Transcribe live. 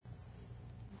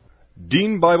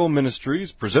Dean Bible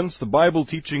Ministries presents the Bible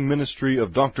teaching ministry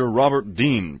of Dr. Robert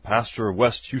Dean, pastor of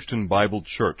West Houston Bible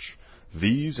Church.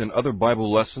 These and other Bible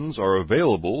lessons are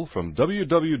available from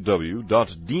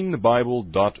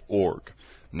www.deanbible.org.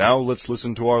 Now let's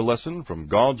listen to our lesson from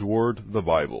God's Word, the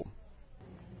Bible.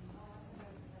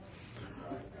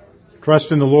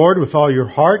 Trust in the Lord with all your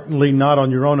heart and lean not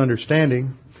on your own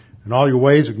understanding. In all your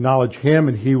ways acknowledge Him,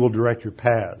 and He will direct your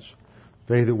paths.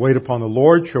 They that wait upon the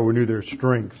Lord shall renew their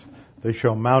strength. They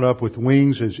shall mount up with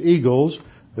wings as eagles.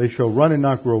 They shall run and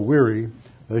not grow weary.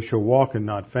 They shall walk and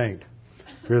not faint.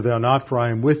 Fear thou not, for I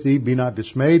am with thee. Be not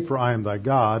dismayed, for I am thy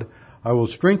God. I will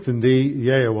strengthen thee,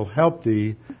 yea, I will help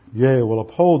thee. Yea, I will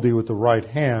uphold thee with the right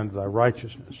hand, thy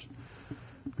righteousness.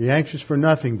 Be anxious for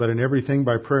nothing, but in everything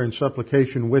by prayer and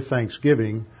supplication with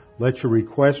thanksgiving, let your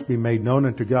requests be made known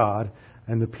unto God,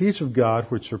 and the peace of God,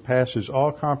 which surpasses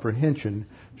all comprehension,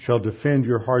 shall defend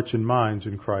your hearts and minds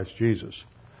in Christ Jesus.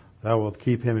 Thou wilt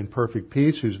keep him in perfect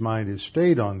peace, whose mind is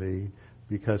stayed on thee,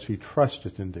 because he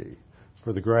trusteth in thee.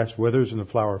 For the grass withers and the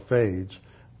flower fades,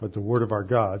 but the word of our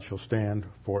God shall stand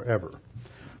forever.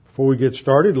 Before we get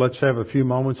started, let's have a few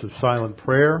moments of silent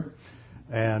prayer,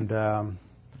 and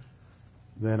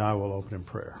then I will open in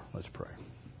prayer. Let's pray.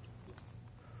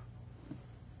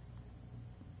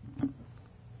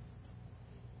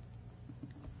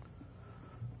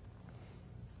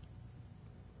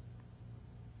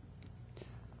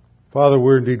 Father,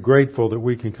 we're indeed grateful that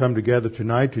we can come together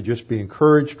tonight to just be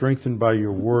encouraged, strengthened by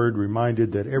your word,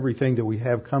 reminded that everything that we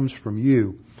have comes from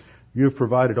you. You have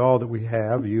provided all that we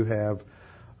have. You have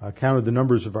counted the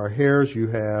numbers of our hairs. You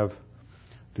have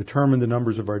determined the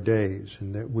numbers of our days,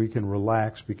 and that we can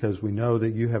relax because we know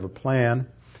that you have a plan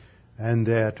and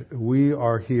that we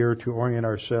are here to orient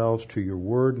ourselves to your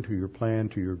word and to your plan,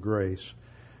 to your grace.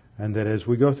 And that as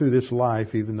we go through this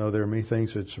life, even though there are many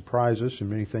things that surprise us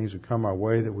and many things that come our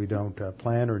way that we don't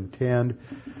plan or intend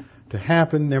to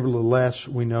happen, nevertheless,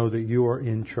 we know that you are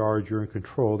in charge, you're in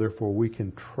control. Therefore, we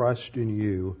can trust in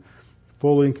you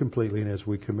fully and completely. And as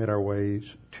we commit our ways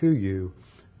to you,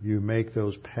 you make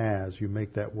those paths, you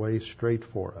make that way straight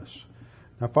for us.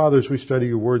 Now, Father, as we study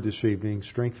your word this evening,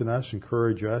 strengthen us,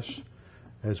 encourage us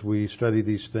as we study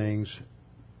these things,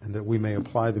 and that we may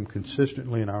apply them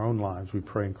consistently in our own lives. We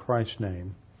pray in Christ's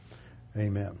name.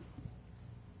 Amen.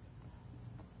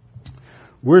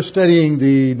 We're studying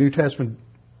the New Testament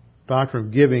doctrine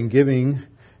of giving. Giving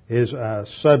is a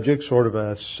subject, sort of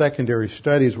a secondary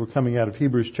study, as we're coming out of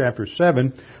Hebrews chapter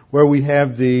 7, where we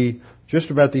have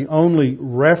just about the only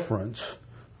reference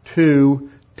to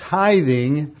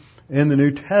tithing in the New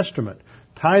Testament.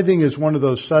 Tithing is one of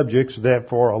those subjects that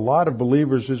for a lot of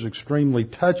believers is extremely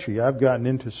touchy. I've gotten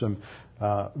into some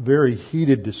very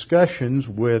heated discussions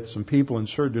with some people in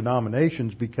certain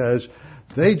denominations because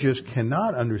they just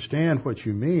cannot understand what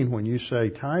you mean when you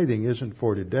say tithing isn't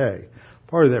for today.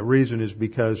 Part of that reason is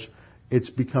because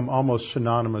it's become almost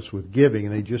synonymous with giving,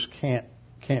 and they just can't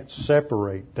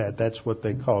separate that. That's what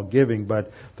they call giving,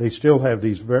 but they still have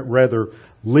these rather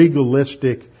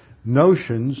legalistic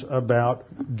notions about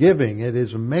giving. It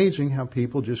is amazing how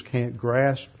people just can't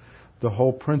grasp the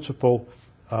whole principle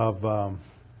of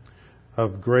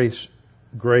grace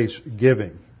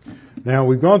giving. Now,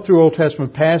 we've gone through Old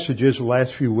Testament passages the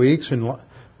last few weeks, and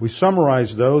we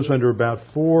summarized those under about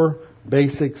 4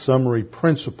 basic summary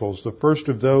principles. The first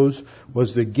of those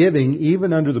was that giving,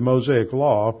 even under the Mosaic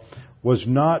Law, was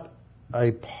not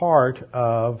a part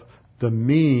of the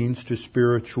means to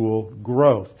spiritual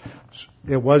growth.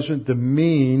 It wasn't the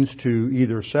means to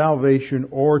either salvation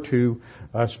or to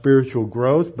spiritual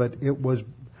growth, but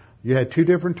you had 2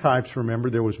 different types, remember.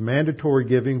 There was mandatory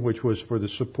giving, which was for the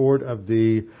support of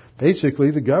basically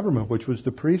the government, which was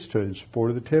the priesthood, in support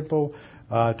of the temple,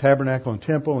 tabernacle and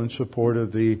temple, in support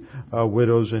of the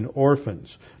widows and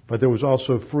orphans. But there was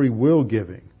also free will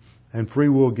giving. And free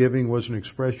will giving was an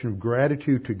expression of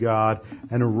gratitude to God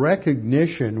and a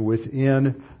recognition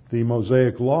within the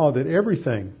Mosaic Law that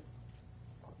everything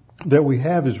that we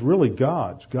have is really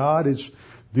God's. God is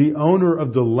the owner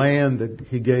of the land that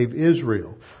He gave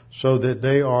Israel, so that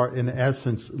they are in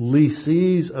essence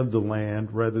leasees of the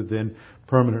land rather than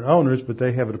permanent owners, but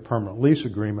they have a permanent lease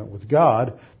agreement with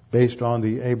God based on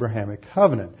the Abrahamic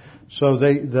covenant. So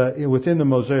within the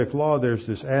Mosaic Law, there's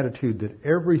this attitude that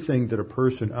everything that a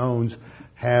person owns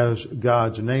has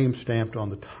God's name stamped on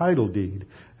the title deed,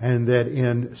 and that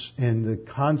in the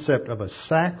concept of a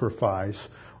sacrifice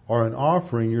or an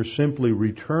offering, you're simply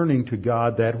returning to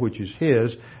God that which is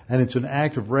His, and it's an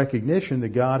act of recognition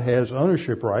that God has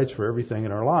ownership rights for everything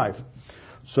in our life.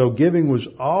 So giving was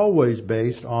always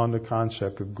based on the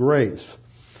concept of grace.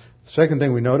 Second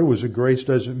thing we noted was that grace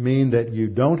doesn't mean that you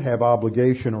don't have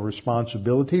obligation or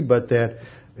responsibility, but that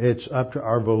it's up to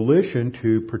our volition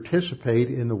to participate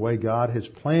in the way God has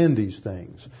planned these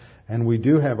things. And we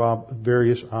do have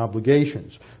various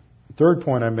obligations. The third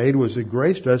point I made was that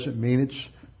grace doesn't mean it's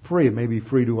free. It may be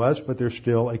free to us, but there's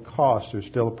still a cost. There's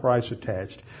still a price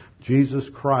attached. Jesus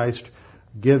Christ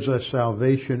gives us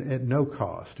salvation at no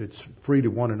cost. It's free to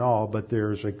one and all, but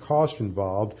there's a cost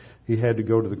involved. He had to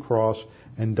go to the cross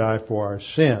and die for our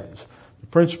sins. The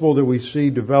principle that we see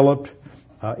developed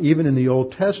even in the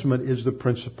Old Testament is the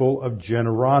principle of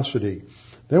generosity.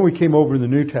 Then we came over to the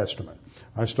New Testament.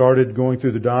 I started going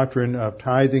through the doctrine of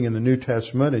tithing in the New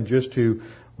Testament, and just to,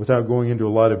 without going into a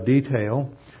lot of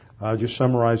detail, just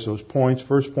summarize those points.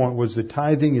 First point was that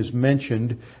tithing is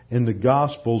mentioned in the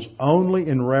Gospels only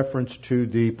in reference to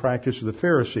the practice of the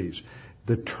Pharisees.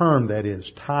 The term, that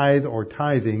is, tithe or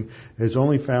tithing, is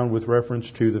only found with reference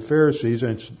to the Pharisees,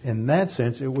 and in that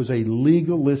sense, it was a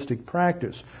legalistic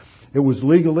practice. It was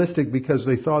legalistic because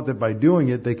they thought that by doing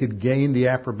it, they could gain the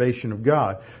approbation of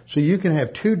God. So you can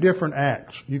have two different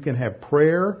acts. You can have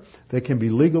prayer that can be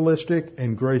legalistic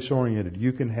and grace-oriented.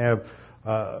 You can have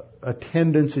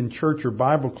attendance in church or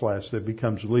Bible class that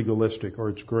becomes legalistic or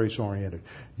it's grace-oriented.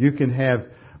 You can have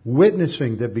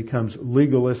witnessing that becomes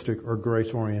legalistic or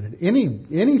grace-oriented.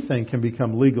 Anything can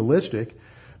become legalistic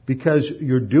because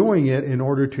you're doing it in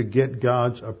order to get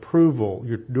God's approval.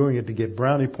 You're doing it to get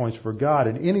brownie points for God,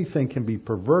 and anything can be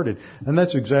perverted. And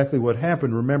that's exactly what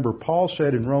happened. Remember, Paul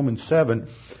said in Romans 7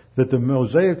 that the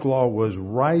Mosaic law was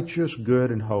righteous, good,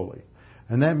 and holy.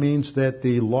 And that means that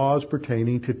the laws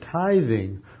pertaining to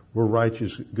tithing were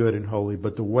righteous, good, and holy.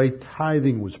 But the way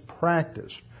tithing was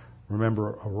practiced,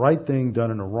 remember, a right thing done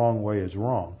in a wrong way is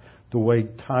wrong. The way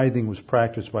tithing was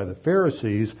practiced by the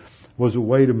Pharisees was a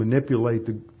way to manipulate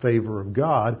the favor of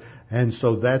God, and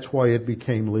so that's why it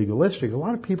became legalistic. A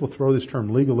lot of people throw this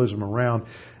term legalism around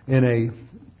in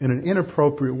an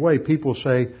inappropriate way. People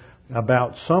say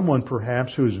about someone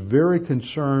perhaps who is very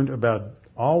concerned about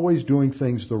always doing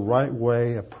things the right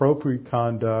way, appropriate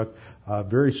conduct,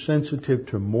 very sensitive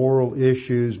to moral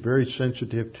issues, very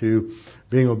sensitive to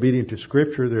being obedient to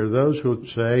Scripture. There are those who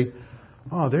say,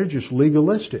 oh, they're just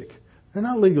legalistic. They're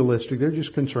not legalistic. They're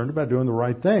just concerned about doing the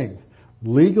right thing.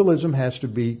 Legalism has to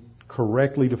be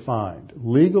correctly defined.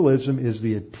 Legalism is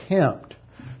the attempt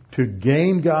to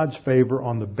gain God's favor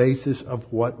on the basis of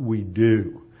what we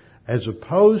do, as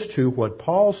opposed to what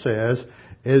Paul says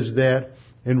is that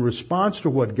in response to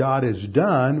what God has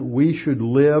done, we should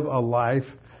live a life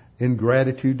in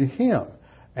gratitude to Him.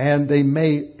 And they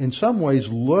may, in some ways,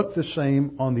 look the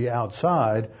same on the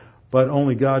outside, but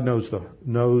only God knows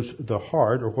the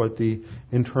heart or what the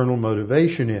internal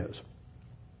motivation is.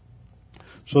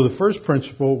 So the first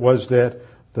principle was that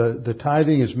the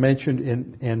tithing is mentioned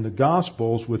in the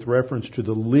Gospels with reference to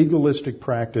the legalistic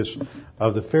practice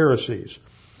of the Pharisees.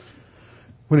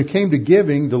 When it came to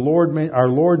giving, our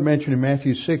Lord mentioned in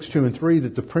Matthew 6, 2 and 3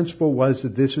 that the principle was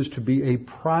that this is to be a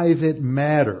private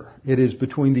matter. It is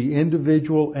between the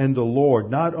individual and the Lord.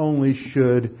 Not only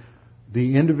should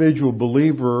the individual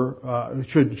believer,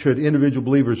 should individual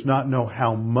believers not know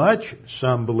how much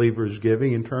some believer is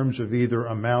giving in terms of either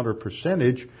amount or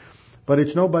percentage, but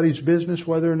it's nobody's business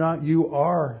whether or not you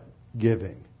are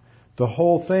giving. The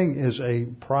whole thing is a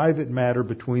private matter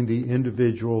between the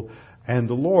individual and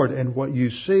the Lord. And what you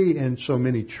see in so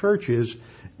many churches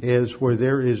is where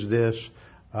there is this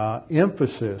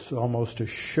emphasis, almost a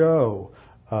show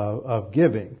of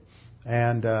giving.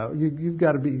 And you've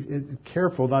got to be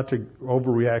careful not to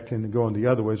overreact and go in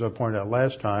the other way. As I pointed out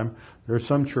last time, there are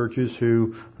some churches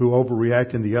who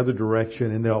overreact in the other direction,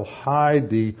 and they'll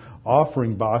hide the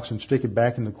offering box and stick it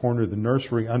back in the corner of the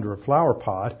nursery under a flower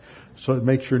pot, so it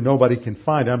makes sure nobody can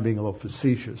find it. I'm being a little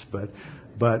facetious, but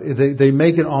they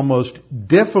make it almost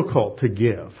difficult to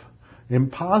give,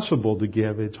 impossible to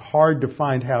give. It's hard to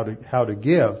find how to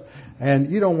give,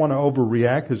 and you don't want to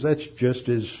overreact because that's just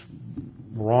as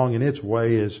wrong in its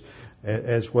way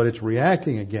as what it's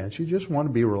reacting against. You just want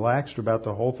to be relaxed about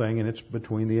the whole thing, and it's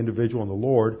between the individual and the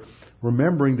Lord,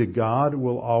 remembering that God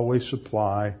will always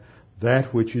supply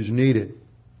that which is needed.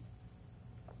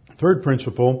 Third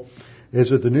principle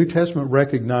is that the New Testament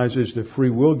recognizes that free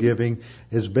will giving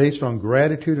is based on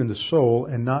gratitude in the soul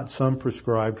and not some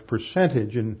prescribed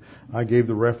percentage. And I gave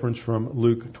the reference from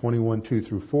Luke 21, 2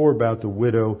 through 4 about the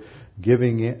widow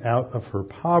giving out of her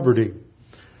poverty.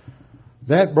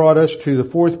 That brought us to the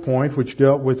fourth point, which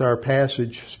dealt with our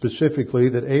passage specifically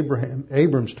that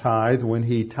Abram's tithe, when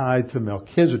he tithed to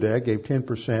Melchizedek, gave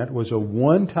 10%, was a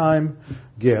one-time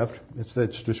gift.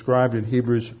 That's described in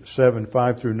Hebrews 7,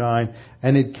 5 through 9.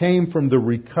 And it came from the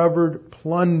recovered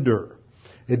plunder.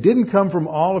 It didn't come from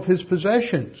all of his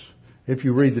possessions, if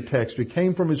you read the text. It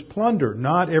came from his plunder,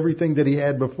 not everything that he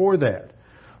had before that.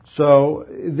 So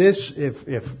this,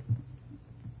 if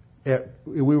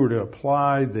we were to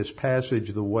apply this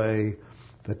passage the way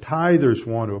the tithers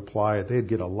want to apply it, they'd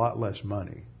get a lot less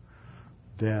money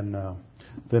than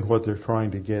what they're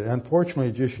trying to get. Unfortunately,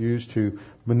 it's just used to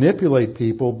manipulate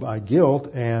people by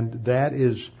guilt, and that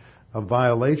is a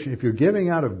violation. If you're giving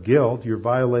out of guilt, you're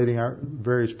violating our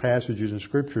various passages in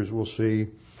Scriptures we'll see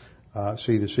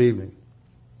this evening.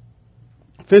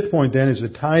 Fifth point then is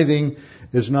that tithing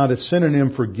is not a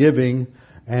synonym for giving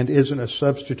and isn't a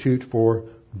substitute for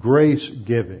grace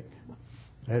giving.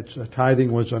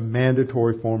 Tithing was a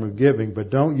mandatory form of giving, but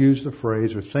don't use the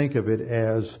phrase or think of it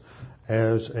as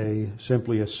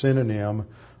simply a synonym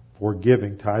for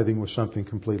giving. Tithing was something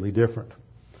completely different.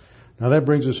 Now that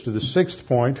brings us to the sixth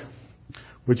point,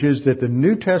 which is that the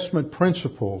New Testament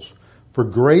principles for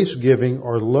grace giving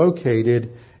are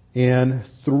located in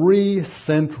three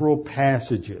central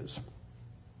passages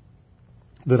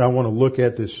that I want to look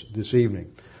at this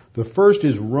evening. The first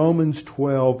is Romans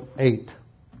 12:8.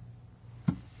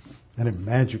 And it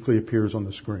magically appears on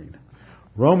the screen.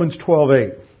 Romans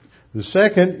 12:8. The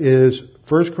second is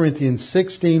 1 Corinthians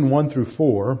 16, 1 through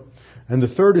 4. And the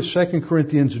third is 2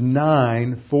 Corinthians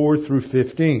 9, 4 through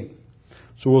 15.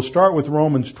 So we'll start with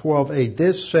Romans 12:8.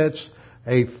 This sets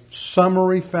a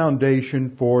summary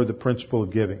foundation for the principle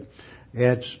of giving.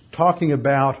 It's talking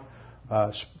about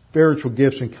spiritual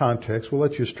gifts in context. Well,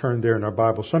 let's just turn there in our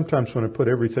Bible. Sometimes when I put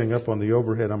everything up on the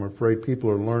overhead, I'm afraid people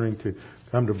are learning to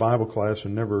come to Bible class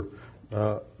and never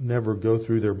go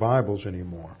through their Bibles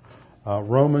anymore.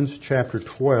 Romans chapter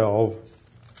 12,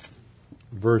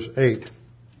 verse 8.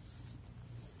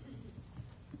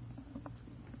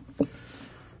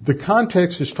 The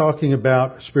context is talking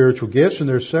about spiritual gifts, and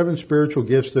there are 7 spiritual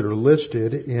gifts that are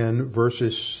listed in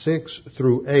verses 6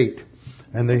 through 8.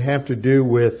 And they have to do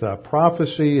with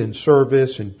prophecy and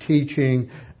service and teaching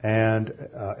and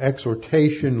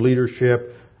exhortation,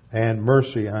 leadership, and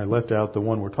mercy. And I left out the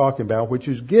one we're talking about, which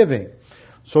is giving.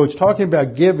 So it's talking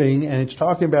about giving, and it's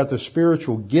talking about the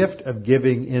spiritual gift of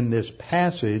giving in this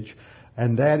passage.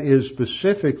 And that is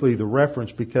specifically the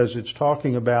reference because it's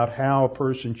talking about how a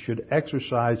person should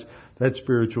exercise that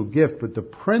spiritual gift. But the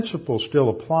principle still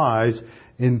applies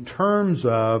in terms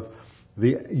of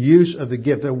the use of the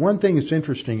gift. The one thing that's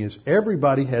interesting is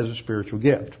everybody has a spiritual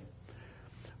gift.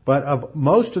 But of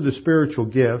most of the spiritual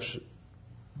gifts,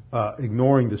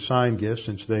 ignoring the sign gifts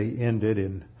since they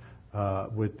ended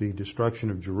with the destruction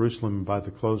of Jerusalem by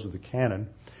the close of the canon,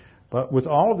 but with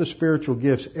all of the spiritual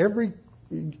gifts, every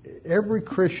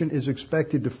Christian is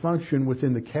expected to function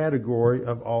within the category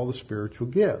of all the spiritual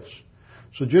gifts.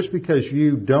 So just because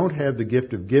you don't have the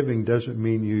gift of giving doesn't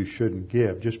mean you shouldn't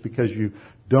give. Just because you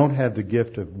don't have the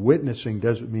gift of witnessing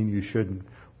doesn't mean you shouldn't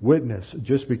witness.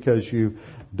 Just because you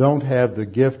don't have the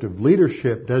gift of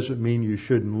leadership doesn't mean you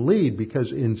shouldn't lead,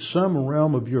 because in some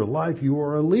realm of your life you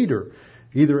are a leader,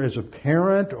 either as a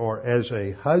parent or as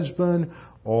a husband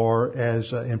or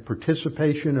as in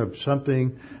participation of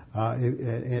something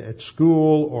at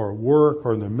school or work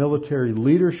or in the military.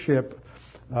 Leadership,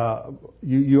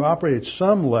 you operate at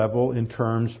some level in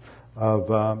terms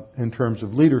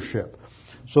of leadership.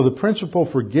 So the principle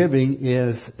for giving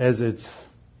is, as it's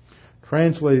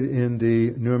translated in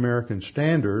the New American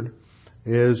Standard,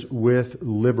 is with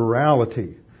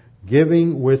liberality.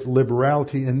 Giving with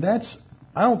liberality. And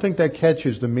I don't think that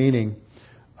catches the meaning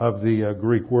of the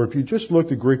Greek word. If you just look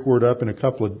the Greek word up in a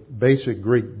couple of basic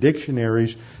Greek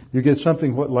dictionaries, you get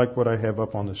something like what I have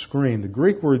up on the screen. The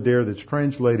Greek word there that's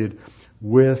translated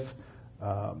with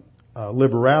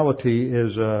liberality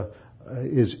is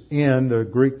in, the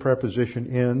Greek preposition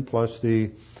in, plus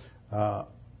the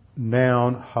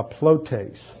noun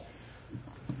haplotes.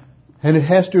 And it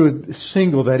has to do with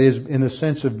single, that is, in the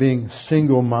sense of being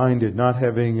single-minded, not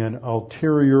having an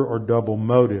ulterior or double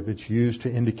motive. It's used to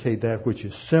indicate that which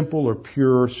is simple or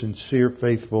pure, sincere,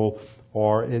 faithful,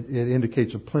 or it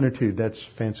indicates a plenitude. That's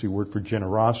a fancy word for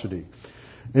generosity.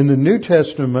 In the New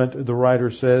Testament, the writer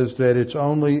says that it's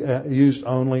only used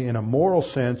only in a moral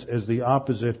sense as the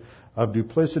opposite of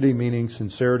duplicity, meaning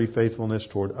sincerity, faithfulness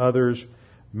toward others,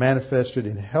 manifested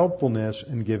in helpfulness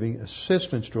and giving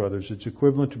assistance to others. It's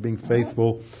equivalent to being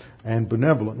faithful and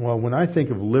benevolent. Well, when I think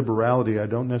of liberality, I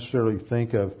don't necessarily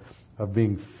think of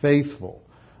being faithful.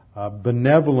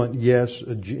 benevolent, yes,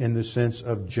 in the sense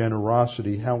of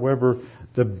generosity. However,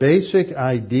 the basic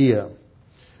idea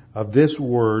of this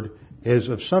word is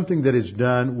of something that is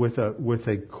done with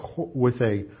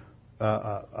a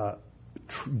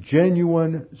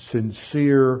genuine,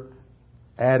 sincere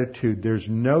attitude. There's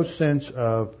no sense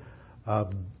of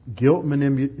guilt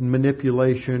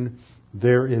manipulation.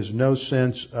 There is no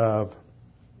sense of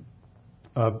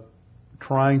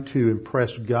trying to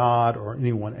impress God or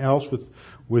anyone else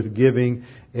with giving.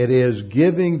 It is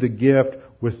giving the gift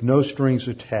with no strings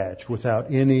attached,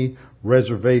 without any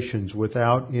reservations,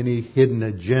 without any hidden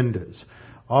agendas.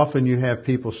 Often you have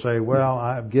people say, well,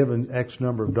 I've given X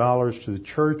number of dollars to the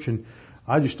church and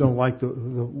I just don't like the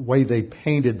way they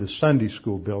painted the Sunday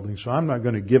school building, so I'm not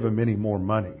going to give them any more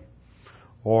money.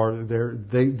 Or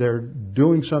they're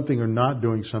doing something or not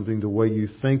doing something the way you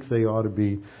think they ought to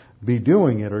be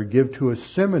doing it. Or give to a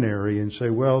seminary and say,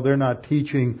 well, they're not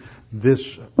teaching this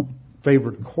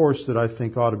favorite course that I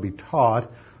think ought to be taught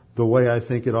the way I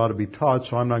think it ought to be taught,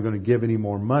 so I'm not going to give any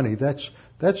more money. That's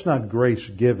not grace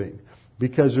giving,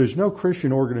 because there's no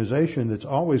Christian organization that's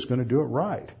always going to do it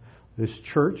right. This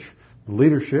church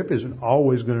leadership isn't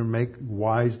always going to make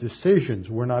wise decisions.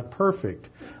 We're not perfect.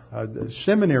 The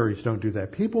seminaries don't do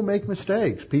that. People make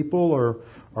mistakes. People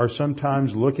are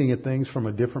sometimes looking at things from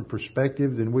a different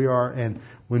perspective than we are. And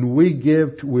when we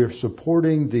give, we're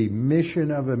supporting the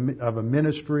mission of a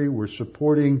ministry. We're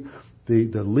supporting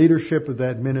the leadership of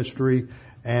that ministry,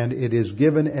 and it is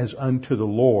given as unto the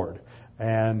Lord.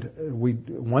 And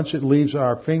once it leaves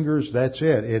our fingers, that's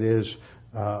it. It is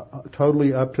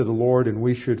totally up to the Lord, and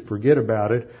we should forget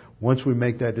about it once we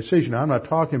make that decision. I'm not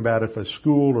talking about if a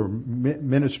school or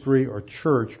ministry or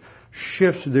church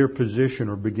shifts their position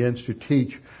or begins to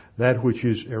teach that which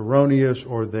is erroneous,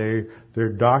 or their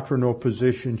doctrinal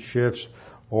position shifts,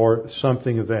 or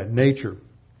something of that nature.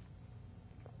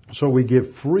 So we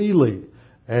give freely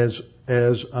as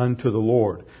unto the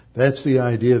Lord. That's the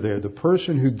idea there. The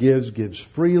person who gives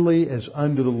freely as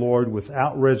unto the Lord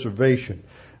without reservation.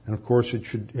 And of course,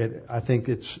 I think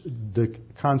it's the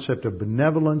concept of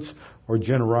benevolence or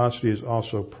generosity is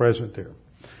also present there.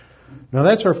 Now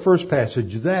that's our first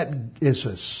passage. That is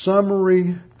a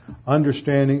summary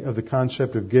understanding of the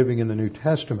concept of giving in the New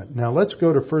Testament. Now let's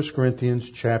go to 1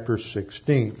 Corinthians chapter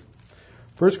 16.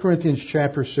 1 Corinthians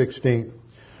chapter 16.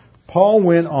 Paul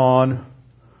went on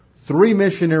 3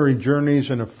 missionary journeys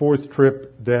and a 4th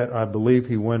trip that I believe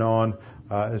he went on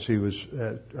as he was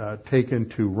taken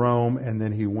to Rome, and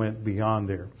then he went beyond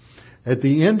there. At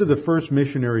the end of the first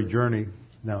missionary journey,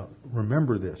 now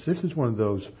remember this is one of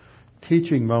those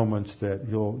teaching moments that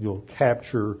you'll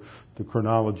capture the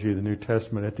chronology of the New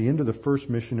Testament. At the end of the first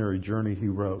missionary journey, he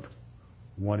wrote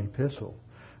 1 epistle.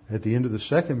 At the end of the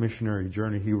second missionary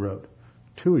journey, he wrote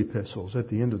 2 epistles. At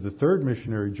the end of the third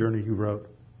missionary journey, he wrote,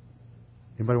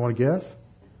 anybody want to guess?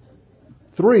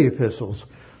 3 epistles.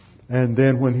 And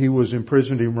then when he was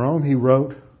imprisoned in Rome, he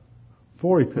wrote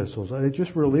 4 epistles. It's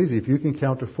just real easy. If you can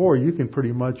count to 4, you can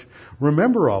pretty much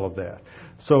remember all of that.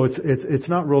 So it's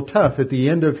not real tough. At the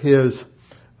end of his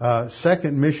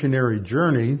second missionary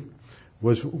journey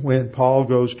was when Paul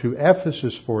goes to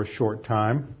Ephesus for a short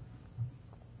time.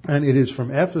 And it is from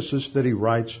Ephesus that he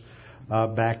writes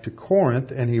back to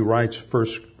Corinth, and he writes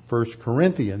First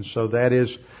Corinthians. So that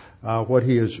is what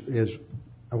he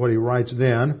writes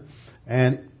then.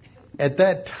 And at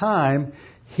that time,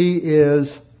 he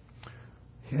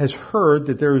has heard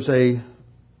that there is a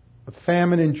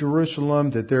famine in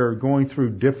Jerusalem, that they're going through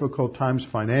difficult times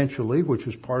financially, which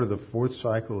is part of the 4th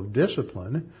cycle of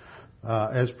discipline,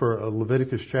 as per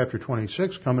Leviticus chapter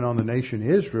 26, coming on the nation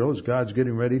Israel, as God's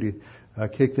getting ready to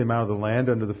kick them out of the land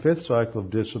under the 5th cycle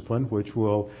of discipline, which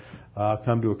will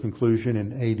come to a conclusion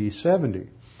in AD 70.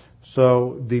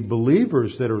 So the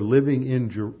believers that are living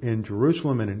in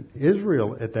Jerusalem and in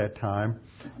Israel at that time,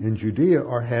 in Judea,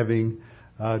 are having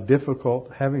a difficult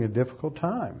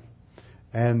time.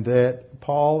 And that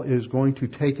Paul is going to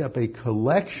take up a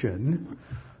collection,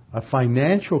 a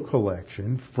financial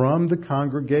collection from the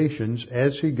congregations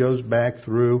as he goes back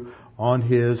through on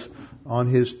his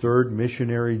 3rd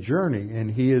missionary journey. And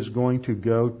he is going to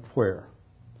go where?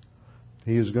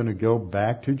 He is going to go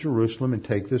back to Jerusalem and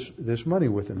take this money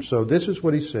with him. So this is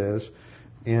what he says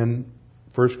in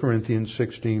 1 Corinthians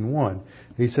 16:1.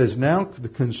 He says, now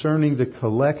concerning the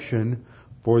collection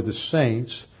for the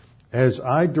saints, as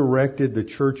I directed the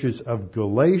churches of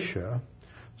Galatia,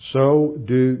 so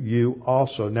do you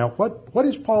also. Now what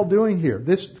is Paul doing here?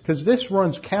 Because this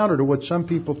runs counter to what some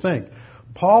people think.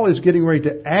 Paul is getting ready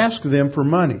to ask them for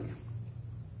money.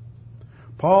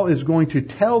 Paul is going to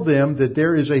tell them that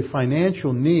there is a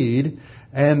financial need,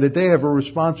 and that they have a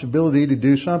responsibility to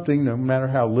do something, no matter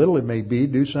how little it may be,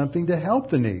 do something to help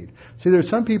the need. See, there's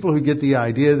some people who get the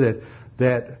idea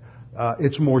that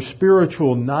it's more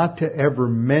spiritual not to ever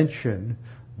mention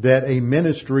that a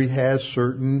ministry has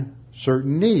certain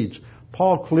needs.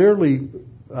 Paul clearly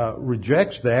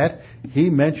rejects that. He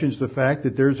mentions the fact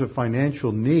that there's a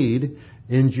financial need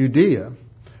in Judea,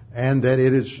 and that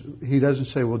he doesn't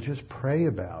say, well, just pray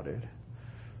about it.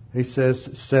 He says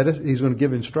he's going to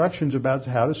give instructions about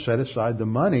how to set aside the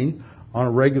money on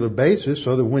a regular basis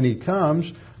so that when he comes,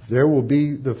 there will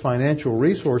be the financial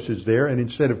resources there. And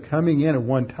instead of coming in at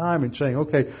one time and saying,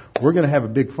 okay, we're going to have a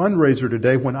big fundraiser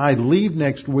today, when I leave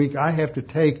next week, I have to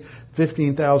take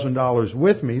 $15,000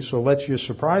 with me, so let's just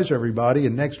surprise everybody,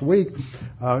 and next week,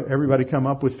 everybody come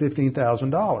up with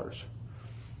 $15,000.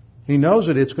 He knows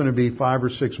that it's going to be 5 or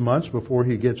 6 months before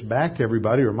he gets back to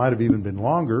everybody, or it might have even been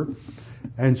longer.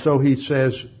 And so he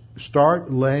says,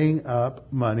 start laying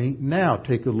up money now.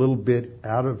 Take a little bit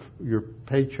out of your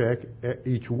paycheck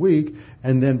each week,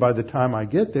 and then by the time I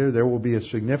get there, there will be a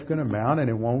significant amount, and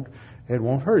it won't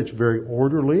hurt. It's very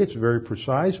orderly, it's very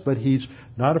precise, but he's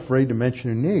not afraid to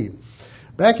mention a need.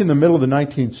 Back in the middle of the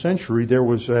 19th century, there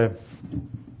was a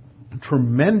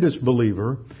tremendous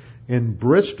believer in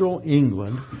Bristol,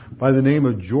 England, by the name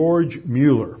of George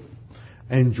Mueller.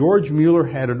 And George Mueller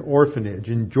had an orphanage,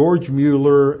 and George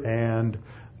Mueller and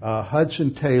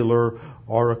Hudson Taylor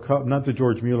are a couple, not the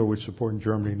George Mueller we support in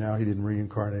Germany now, he didn't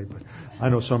reincarnate, but I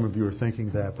know some of you are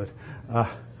thinking that, but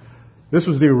this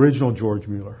was the original George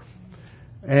Mueller.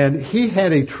 And he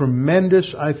had a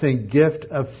tremendous, I think, gift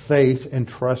of faith and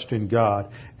trust in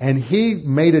God. And he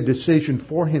made a decision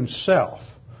for himself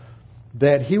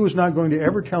that he was not going to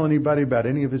ever tell anybody about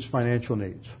any of his financial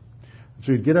needs.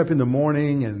 So he'd get up in the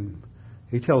morning and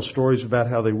he tells stories about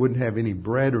how they wouldn't have any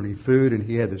bread or any food, and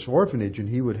he had this orphanage, and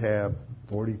he would have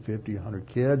 40, 50, 100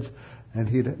 kids, and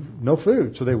he'd have no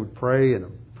food. So they would pray, and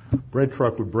a bread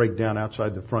truck would break down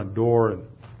outside the front door, and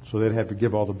so they'd have to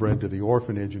give all the bread to the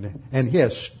orphanage. And he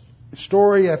has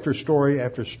story after story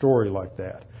after story like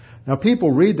that. Now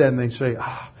people read that and they say,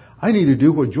 I need to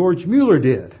do what George Mueller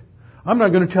did. I'm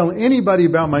not going to tell anybody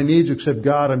about my needs except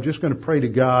God. I'm just going to pray to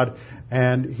God,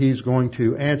 and He's going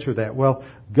to answer that. Well,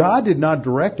 God did not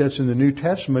direct us in the New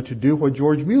Testament to do what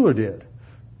George Mueller did.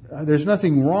 There's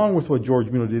nothing wrong with what George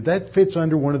Mueller did. That fits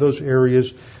under one of those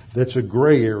areas that's a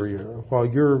gray area. While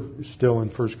you're still in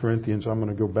 1 Corinthians, I'm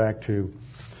going to go back to,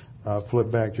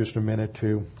 flip back just a minute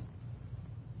to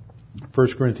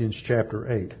 1 Corinthians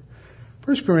chapter 8.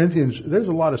 1 Corinthians, there's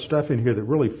a lot of stuff in here that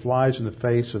really flies in the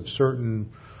face of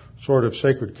certain sort of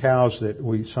sacred cows that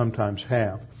we sometimes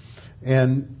have.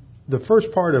 And the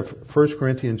first part of 1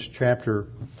 Corinthians chapter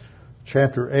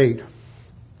 8,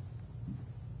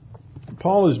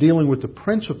 Paul is dealing with the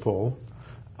principle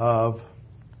of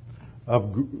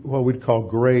what we'd call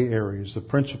gray areas, the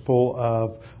principle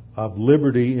of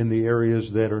liberty in the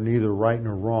areas that are neither right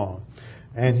nor wrong.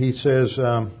 And he says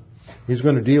he's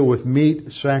going to deal with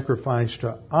meat sacrificed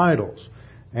to idols.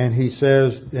 And he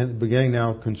says in the beginning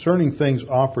now, concerning things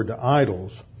offered to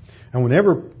idols. And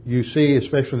whenever you see,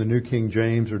 especially in the New King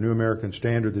James or New American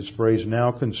Standard, this phrase,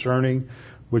 now concerning,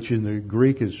 which in the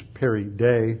Greek is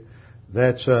peride,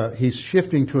 that's, he's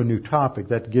shifting to a new topic.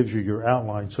 That gives you your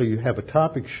outline. So you have a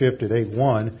topic shift at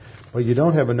 8:1, but you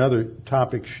don't have another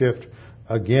topic shift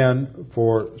again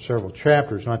for several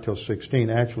chapters, not till 16.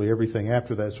 Actually, everything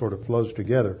after that sort of flows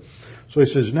together. So he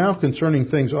says, now concerning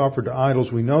things offered to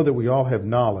idols, we know that we all have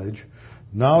knowledge.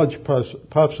 Knowledge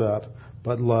puffs up,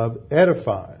 but love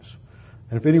edifies.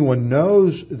 And if anyone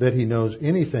knows that he knows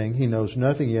anything, he knows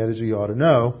nothing yet as he ought to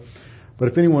know. But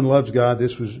if anyone loves God,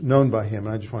 this was known by him.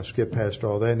 And I just want to skip past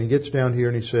all that. And he gets down here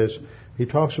and he says, he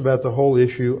talks about the whole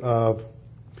issue of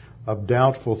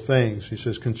doubtful things. He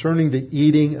says, concerning the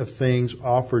eating of things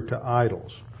offered to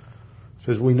idols. He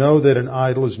says, we know that an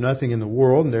idol is nothing in the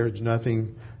world, and there is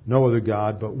no other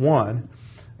God but one.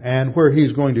 And where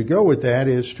he's going to go with that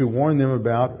is to warn them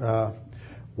about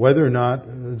whether or not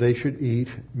they should eat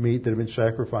meat that had been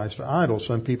sacrificed to idols.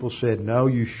 Some people said, no,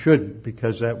 you shouldn't,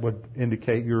 because that would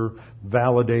indicate you're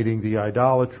validating the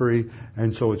idolatry,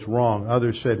 and so it's wrong.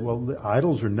 Others said, well, the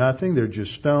idols are nothing. They're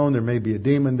just stone. There may be a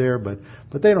demon there, but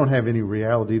they don't have any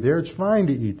reality there. It's fine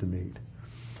to eat the meat.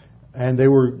 And they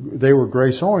were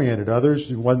grace-oriented.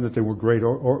 Others, it wasn't that they were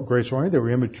grace-oriented. They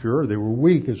were immature. They were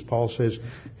weak, as Paul says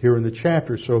here in the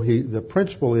chapter. So the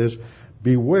principle is,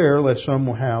 beware lest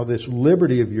somehow this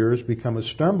liberty of yours become a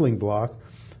stumbling block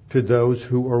to those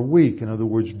who are weak. In other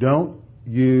words, don't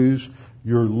use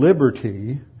your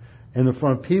liberty in the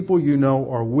front of people you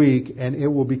know are weak, and it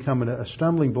will become a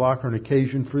stumbling block or an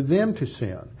occasion for them to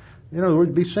sin. In other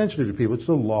words, be sensitive to people. It's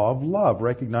the law of love.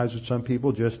 Recognize that some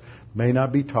people just may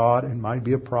not be taught and might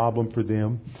be a problem for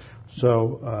them.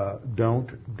 So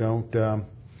don't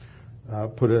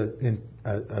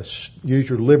use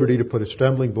your liberty to put a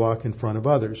stumbling block in front of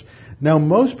others. Now,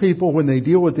 most people, when they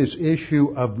deal with this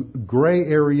issue of gray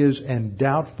areas and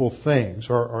doubtful things,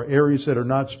 or areas that are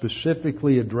not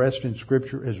specifically addressed in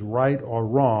Scripture as right or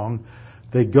wrong,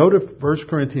 they go to 1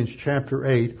 Corinthians chapter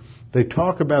 8, they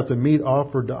talk about the meat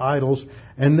offered to idols,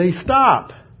 and they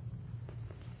stop.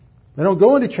 They don't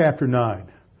go into chapter 9.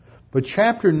 But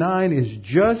chapter 9 is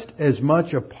just as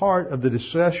much a part of the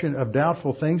discussion of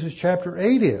doubtful things as chapter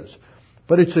 8 is.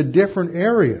 But it's a different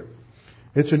area.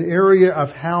 It's an area of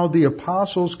how the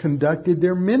apostles conducted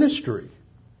their ministry.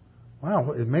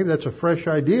 Wow, maybe that's a fresh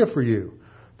idea for you.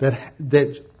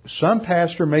 That some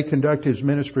pastor may conduct his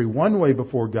ministry one way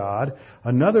before God,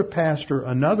 another pastor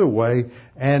another way,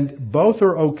 and both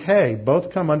are okay.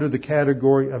 Both come under the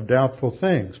category of doubtful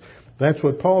things. That's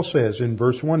what Paul says in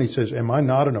verse 1. He says, am I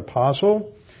not an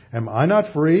apostle? Am I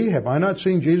not free? Have I not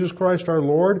seen Jesus Christ our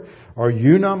Lord? Are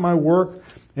you not my work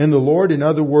in the Lord? In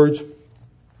other words,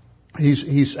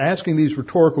 he's asking these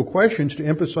rhetorical questions to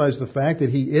emphasize the fact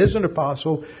that he is an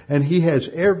apostle and he has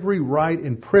every right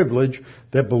and privilege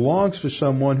that belongs to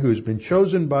someone who has been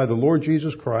chosen by the Lord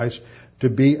Jesus Christ to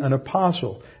be an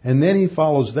apostle. And then he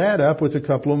follows that up with a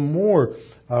couple of more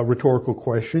rhetorical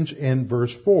questions in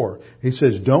verse 4. He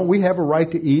says, don't we have a right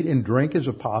to eat and drink as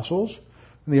apostles?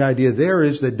 And the idea there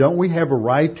is that don't we have a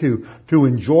right to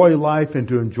enjoy life and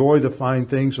to enjoy the fine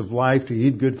things of life, to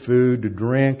eat good food, to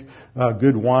drink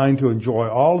good wine, to enjoy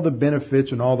all of the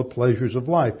benefits and all the pleasures of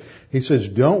life? He says,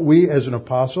 don't we as an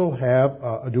apostle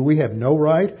do we have no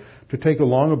right to take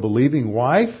along a believing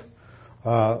wife,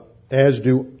 as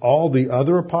do all the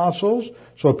other apostles?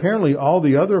 So apparently all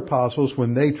the other apostles,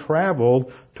 when they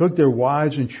traveled, took their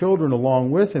wives and children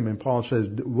along with them. And Paul says,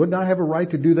 wouldn't I have a right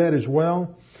to do that as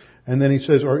well? And then he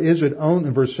says, or is it only,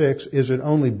 in verse 6, is it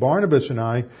only Barnabas and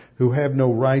I who have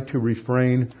no right to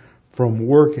refrain from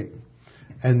working?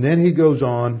 And then he goes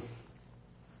on.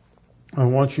 I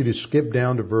want you to skip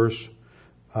down to verse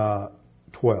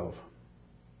 12.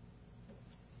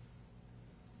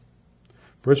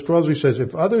 Verse 12, he says,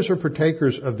 if others are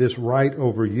partakers of this right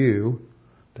over you,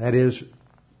 that is,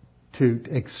 to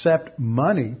accept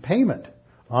money, payment,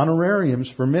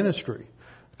 honorariums for ministry,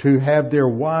 to have their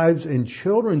wives and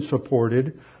children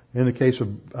supported, in the case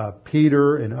of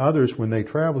Peter and others when they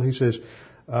travel, he says,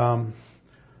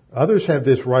 others have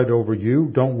this right over you,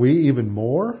 don't we even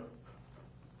more?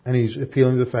 And he's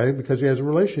appealing to the fact because he has a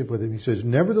relationship with him. He says,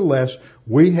 nevertheless,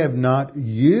 we have not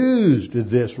used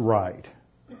this right.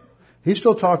 He's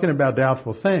still talking about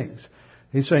doubtful things.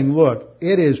 He's saying, look,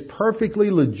 it is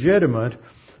perfectly legitimate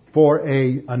for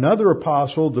another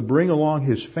apostle to bring along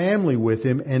his family with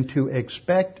him and to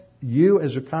expect you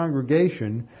as a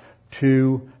congregation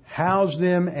to house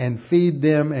them and feed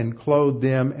them and clothe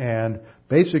them and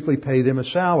basically pay them a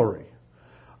salary.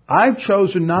 I've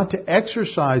chosen not to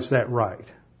exercise that right.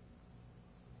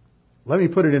 Let me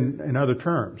put it in other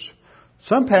terms.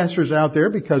 Some pastors out there,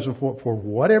 because of for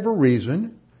whatever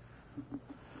reason,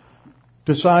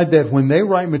 decide that when they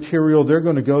write material, they're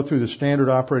going to go through the standard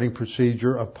operating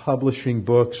procedure of publishing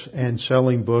books and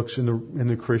selling books in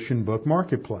the Christian book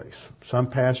marketplace.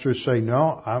 Some pastors say,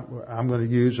 no, I'm going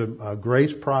to use a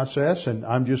grace process and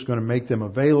I'm just going to make them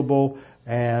available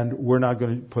and we're not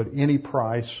going to put any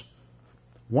price.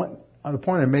 The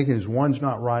point I'm making is one's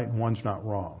not right and one's not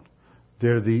wrong.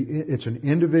 It's an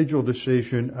individual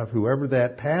decision of whoever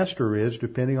that pastor is,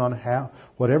 depending on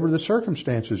whatever the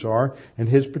circumstances are in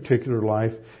his particular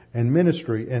life and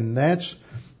ministry. And that's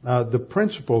the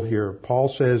principle here. Paul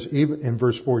says, even in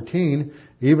verse 14,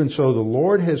 even so the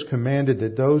Lord has commanded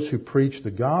that those who preach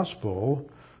the gospel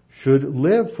should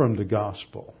live from the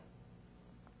gospel.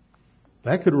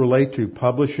 That could relate to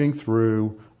publishing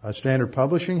through a standard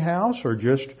publishing house or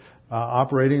just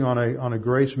operating on a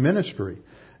grace ministry.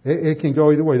 It can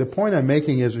go either way. The point I'm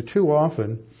making is that too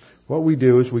often what we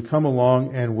do is we come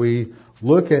along and we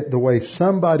look at the way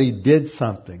somebody did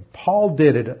something. Paul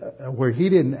did it where he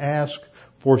didn't ask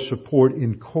for support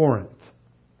in Corinth.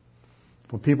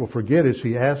 What people forget is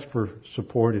he asked for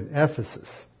support in Ephesus,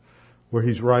 where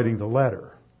he's writing the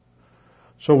letter.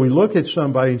 So we look at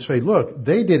somebody and say, look,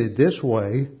 they did it this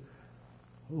way.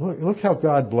 Look how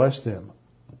God blessed them.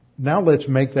 Now let's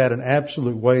make that an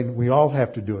absolute way, and we all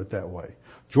have to do it that way.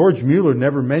 George Mueller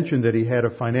never mentioned that he had a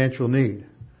financial need.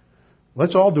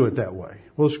 Let's all do it that way.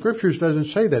 Well, the Scriptures doesn't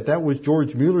say that. That was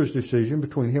George Mueller's decision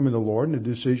between him and the Lord, and a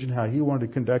decision how he wanted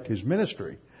to conduct his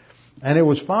ministry. And it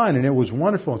was fine, and it was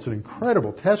wonderful. It's an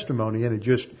incredible testimony, and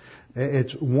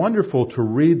It's wonderful to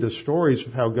read the stories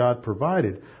of how God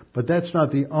provided, but that's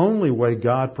not the only way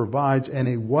God provides, and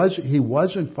He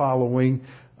wasn't following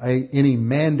any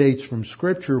mandates from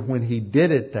Scripture when He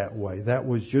did it that way. That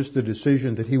was just a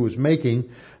decision that He was making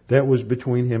that was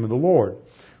between Him and the Lord.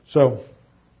 So,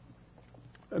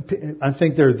 I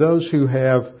think there are those who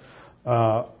have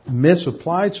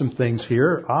misapplied some things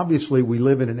here. Obviously, we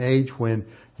live in an age when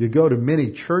you go to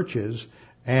many churches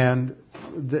and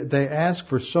they ask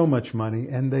for so much money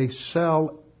and they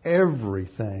sell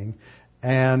everything.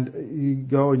 And you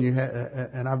go and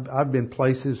and I've been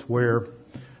places where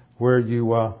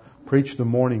you preach the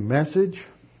morning message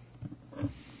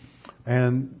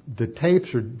and the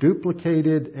tapes are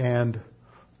duplicated and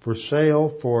for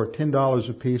sale for $10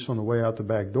 a piece on the way out the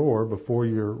back door before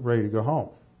you're ready to go home.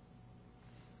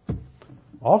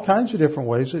 All kinds of different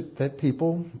ways that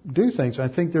people do things. I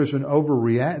think there's an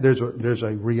overreaction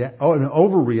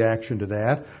to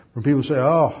that when people say,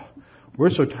 "Oh, we're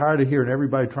so tired of hearing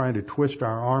everybody trying to twist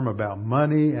our arm about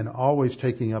money and always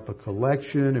taking up a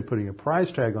collection and putting a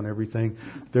price tag on everything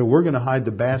that we're going to hide the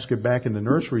basket back in the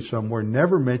nursery somewhere,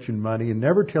 never mention money and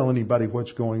never tell anybody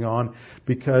what's going on,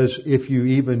 because if you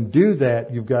even do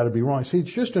that, you've got to be wrong." See, it's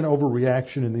just an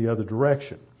overreaction in the other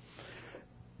direction.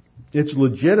 It's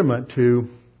legitimate to,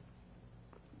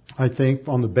 I think,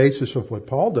 on the basis of what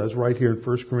Paul does right here in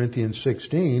 1 Corinthians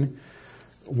 16,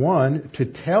 to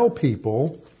tell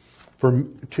people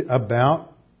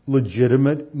about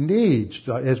legitimate needs,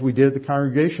 as we did at the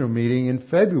congregational meeting in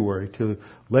February, to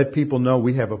let people know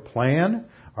we have a plan.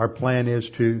 Our plan is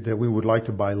that we would like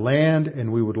to buy land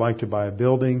and we would like to buy a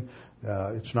building.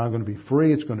 It's not going to be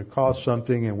free. It's going to cost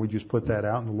something, and we just put that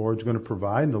out, and the Lord's going to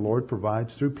provide, and the Lord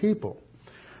provides through people.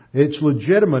 It's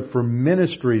legitimate for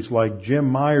ministries like Jim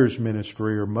Meyer's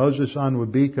ministry or Moses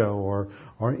Onwabiko or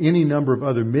any number of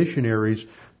other missionaries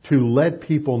to let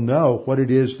people know what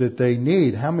it is that they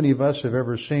need. How many of us have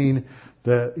ever seen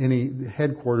any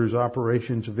headquarters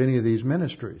operations of any of these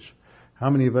ministries? How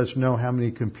many of us know how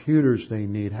many computers they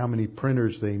need, how many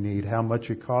printers they need, how much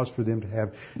it costs for them to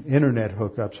have internet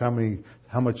hookups,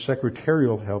 how much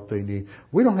secretarial help they need?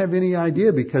 We don't have any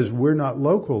idea because we're not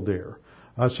local there.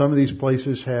 Some of these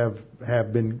places have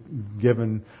been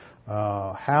given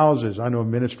houses. I know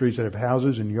ministries that have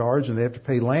houses and yards, and they have to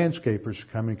pay landscapers to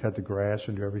come and cut the grass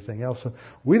and do everything else. So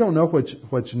we don't know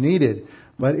what's needed,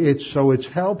 but it's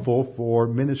helpful for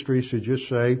ministries to just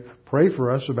say, "Pray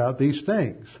for us about these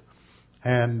things."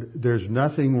 And there's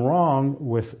nothing wrong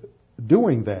with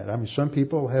doing that. I mean, some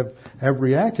people have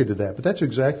reacted to that, but that's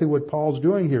exactly what Paul's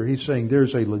doing here. He's saying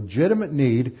there's a legitimate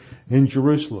need in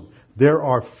Jerusalem. There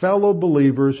are fellow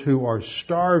believers who are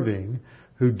starving,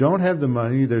 who don't have the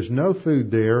money. There's no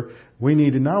food there. We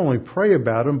need to not only pray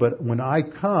about them, but when I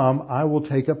come, I will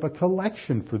take up a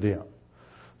collection for them.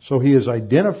 So he is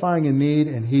identifying a need,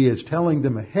 and he is telling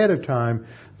them ahead of time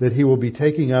that he will be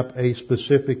taking up a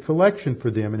specific collection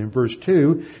for them. And in verse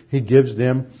 2, he gives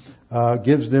them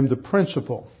the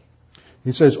principle.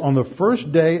 He says, "On the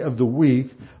first day of the week,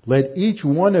 let each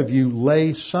one of you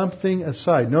lay something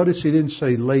aside." Notice he didn't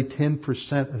say lay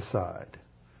 10% aside.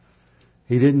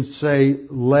 He didn't say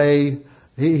lay,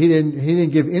 he didn't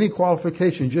give any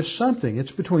qualification, just something.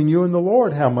 It's between you and the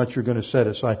Lord how much you're going to set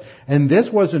aside. And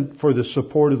this wasn't for the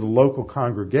support of the local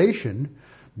congregation.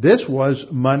 This was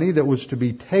money that was to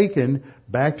be taken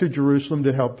back to Jerusalem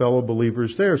to help fellow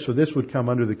believers there. So this would come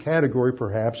under the category,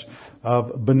 perhaps,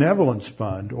 of benevolence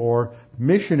fund or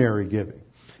missionary giving.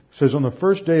 It says, "On the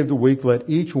first day of the week, let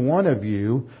each one of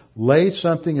you lay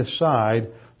something aside,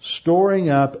 storing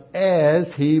up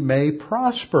as he may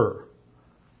prosper."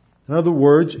 In other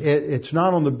words, it's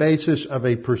not on the basis of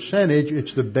a percentage,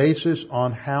 it's the basis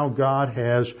on how God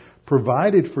has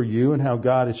provided for you and how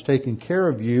God has taken care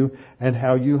of you and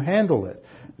how you handle it.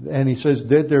 And he says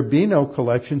that there be no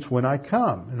collections when I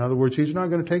come. In other words, he's not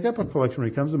going to take up a collection when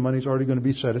he comes. The money's already going to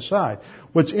be set aside.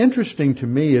 What's interesting to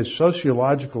me is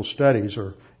sociological studies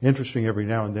are interesting every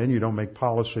now and then. You don't make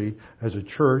policy as a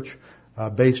church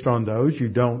based on those. You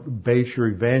don't base your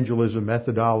evangelism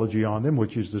methodology on them,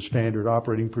 which is the standard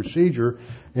operating procedure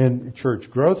in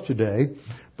church growth today.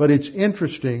 But it's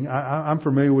interesting. I'm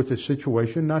familiar with a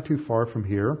situation not too far from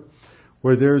here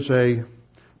where there's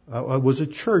was a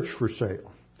church for sale.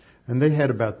 And they had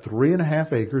about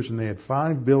 3.5 acres, and they had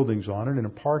 5 buildings on it in a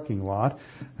parking lot.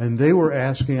 And they were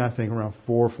asking, I think, around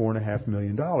 $4.5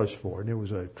 million for it. And it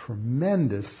was a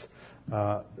tremendous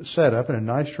setup and a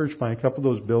nice church plan. A couple of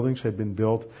those buildings had been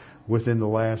built within the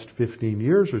last 15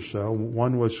 years or so.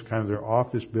 One was kind of their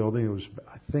office building. It was,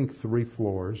 I think, 3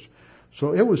 floors.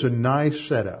 So it was a nice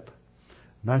setup.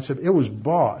 It was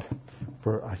bought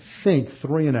for, I think,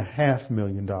 $3.5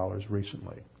 million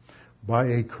recently by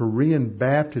a Korean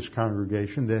Baptist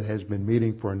congregation that has been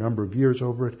meeting for a number of years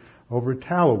over at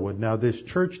Tallowood. Now, this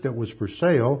church that was for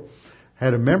sale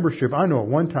had a membership. I know at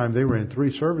one time they were in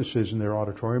 3 services in their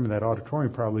auditorium, and that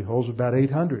auditorium probably holds about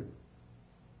 800.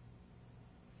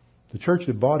 The church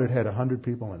that bought it had 100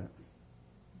 people in it.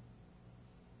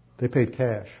 They paid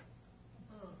cash.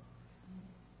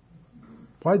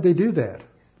 Why'd they do that?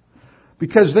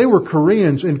 Because they were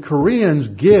Koreans, and Koreans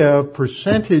give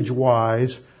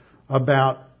percentage-wise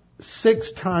about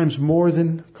 6 times more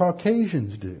than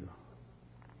Caucasians do.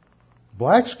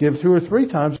 Blacks give 2 or 3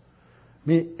 times. I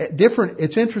mean,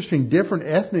 it's interesting, different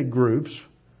ethnic groups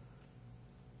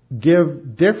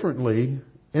give differently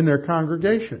in their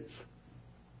congregations.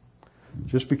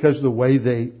 Just because of the way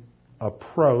they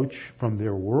approach from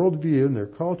their worldview and their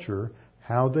culture,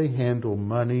 how they handle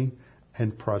money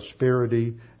and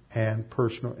prosperity and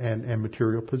personal and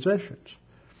material possessions.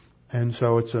 And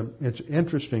so it's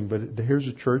interesting, but here's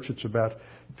a church that's about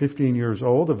 15 years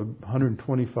old, of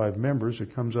 125 members.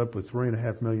 It comes up with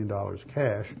 $3.5 million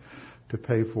cash to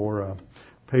pay for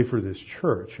this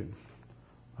church, and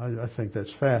I think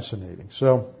that's fascinating.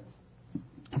 So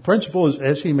the principle is,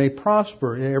 as he may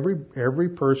prosper, every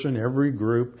person, every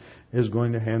group is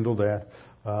going to handle that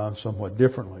somewhat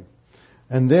differently.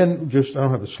 And then, I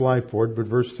don't have a slide for it, but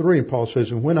verse 3, and Paul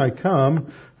says, "And when I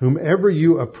come, whomever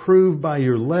you approve by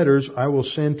your letters, I will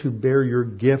send to bear your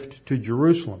gift to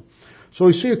Jerusalem." So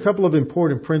we see a couple of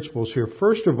important principles here.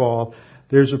 First of all,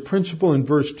 there's a principle in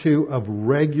verse 2 of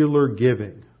regular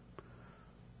giving.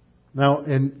 Now,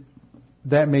 and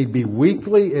that may be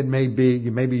weekly, it may be,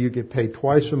 maybe you get paid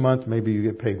twice a month, maybe you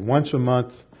get paid once a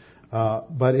month,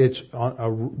 but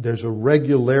there's a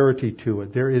regularity to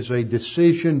it. There is a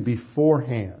decision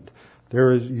beforehand.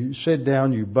 You sit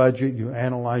down, you budget, you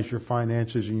analyze your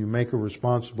finances, and you make a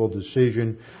responsible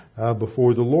decision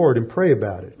before the Lord and pray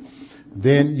about it.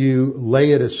 Then you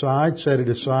lay it aside, set it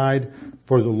aside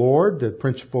for the Lord. The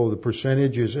principle of the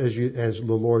percentage is as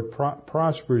the Lord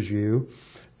prospers you.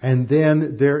 And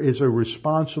then there is a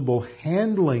responsible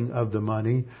handling of the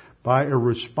money by a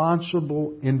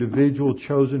responsible individual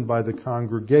chosen by the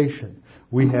congregation.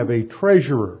 We have a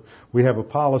treasurer. We have a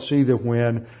policy that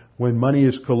when money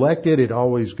is collected, it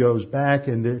always goes back,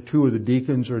 and 2 of the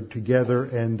deacons are together,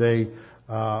 and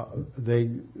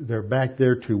they're back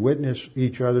there to witness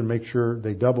each other, make sure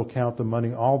they double count the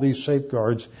money. All these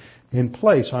safeguards in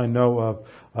place. I know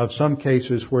of some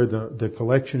cases where the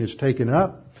collection is taken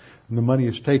up and the money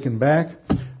is taken back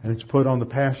and it's put on the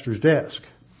pastor's desk.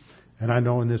 And I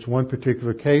know in this one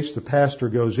particular case, the pastor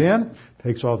goes in,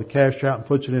 takes all the cash out and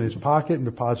puts it in his pocket and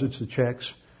deposits the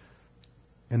checks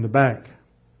in the bank.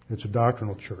 It's a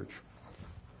doctrinal church.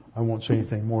 I won't say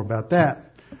anything more about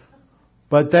that.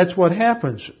 But that's what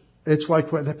happens. It's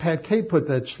like what Pat Kate put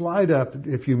that slide up.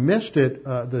 If you missed it,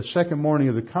 the second morning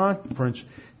of the conference,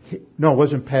 no, it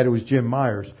wasn't Pat, it was Jim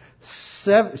Myers.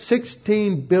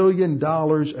 $16 billion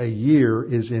a year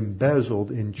is embezzled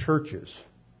in churches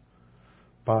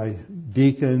by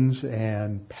deacons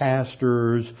and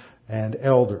pastors and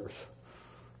elders.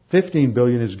 $15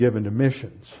 billion is given to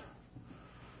missions.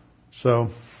 So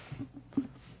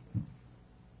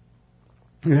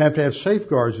you have to have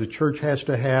safeguards. The church has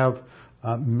to have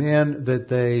men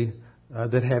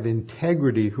that have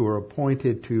integrity, who are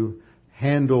appointed to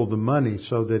handle the money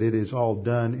so that it is all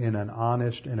done in an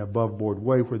honest and above-board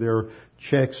way, where there are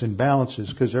checks and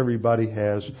balances, because everybody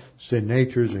has sin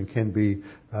natures and can be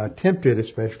tempted,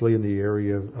 especially in the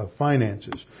area of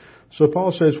finances. So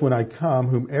Paul says, "When I come,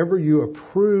 whomever you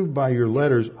approve by your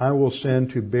letters, I will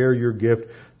send to bear your gift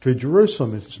to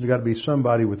Jerusalem." It's got to be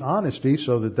somebody with honesty,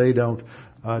 so that they don't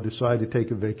decide to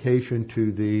take a vacation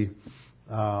to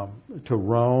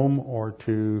Rome or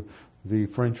to the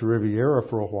French Riviera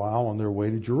for a while on their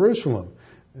way to Jerusalem.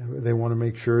 They want to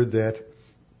make sure that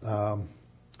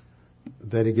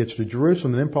it gets to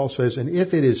Jerusalem. And then Paul says, "And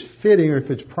if it is fitting, or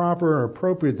if it's proper or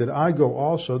appropriate that I go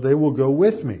also, they will go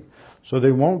with me." So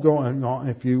they won't go, and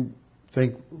if you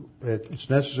think it's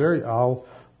necessary, I'll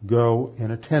go in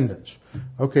attendance.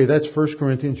 Okay, that's 1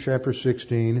 Corinthians chapter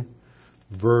 16,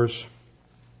 verses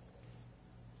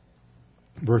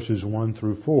 1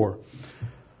 through 4.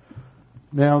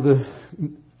 Now, the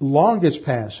longest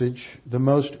passage, the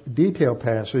most detailed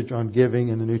passage on giving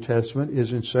in the New Testament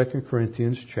is in 2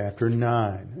 Corinthians chapter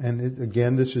 9. And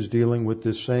again, this is dealing with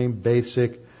the same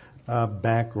basic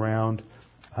background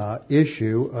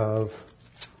issue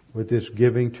with this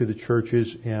giving to the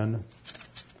churches and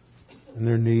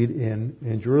their need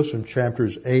in Jerusalem.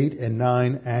 Chapters 8 and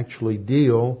 9 actually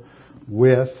deal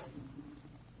with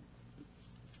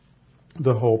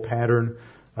the whole pattern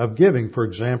of giving. For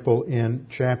example, in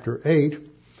chapter 8,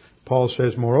 Paul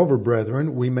says, "Moreover,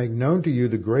 brethren, we make known to you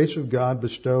the grace of God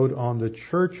bestowed on the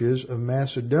churches of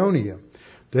Macedonia,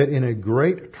 that in a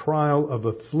great trial of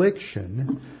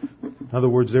affliction," in other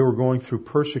words, they were going through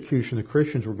persecution, the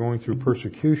Christians were going through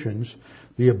persecutions,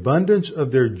 "the abundance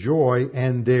of their joy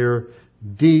and their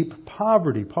deep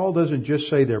poverty." Paul doesn't just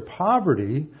say their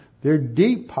poverty, their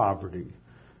deep poverty.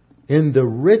 "In the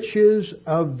riches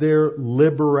of their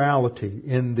liberality,"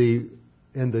 in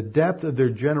the depth of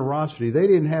their generosity. They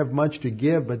didn't have much to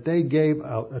give, but they gave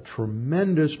a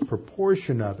tremendous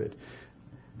proportion of it.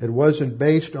 It wasn't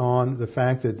based on the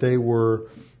fact that they were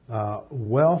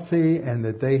wealthy and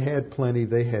that they had plenty.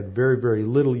 They had very, very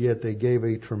little, yet they gave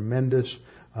a tremendous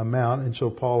amount. And so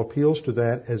Paul appeals to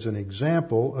that as an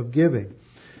example of giving.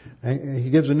 And he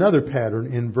gives another pattern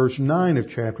in verse 9 of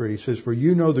chapter 8. He says, "For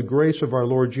you know the grace of our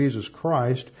Lord Jesus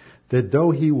Christ, that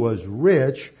though he was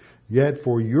rich, yet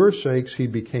for your sakes he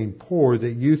became poor,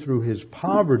 that you through his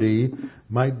poverty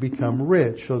might become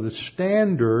rich." So the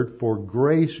standard for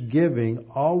grace giving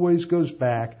always goes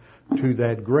back to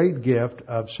that great gift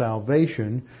of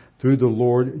salvation through the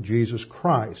Lord Jesus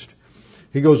Christ.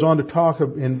 He goes on to talk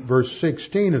in verse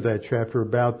 16 of that chapter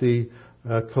about the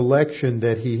collection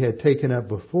that he had taken up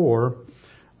before,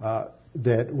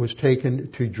 that was taken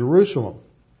to Jerusalem.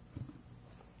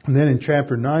 And then in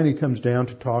chapter 9 he comes down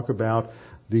to talk about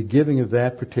the giving of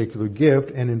that particular gift.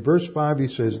 And in verse 5 he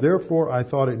says, "Therefore I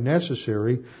thought it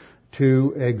necessary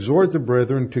to exhort the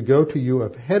brethren to go to you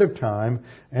ahead of time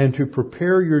and to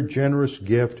prepare your generous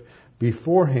gift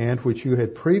beforehand, which you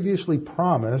had previously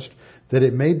promised, that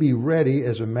it may be ready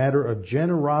as a matter of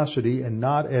generosity and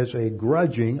not as a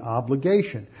grudging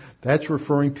obligation." That's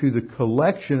referring to the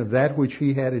collection of that which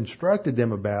he had instructed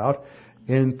them about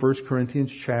in 1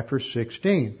 Corinthians chapter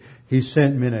 16. He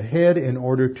sent men ahead in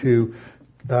order to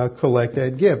collect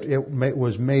that gift. It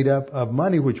was made up of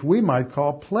money which we might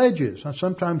call pledges. Now,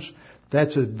 sometimes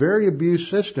that's a very abused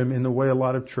system in the way a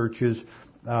lot of churches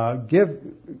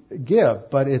give,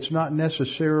 but it's not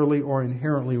necessarily or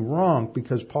inherently wrong,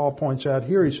 because Paul points out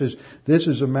here, he says, this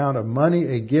is amount of money,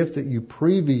 a gift that you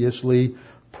previously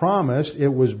promised.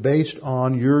 It was based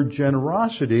on your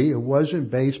generosity. It wasn't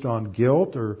based on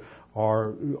guilt or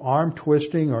arm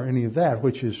twisting or any of that,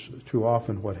 which is too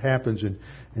often what happens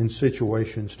in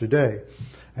situations today.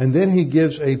 And then he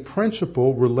gives a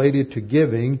principle related to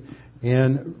giving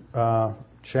in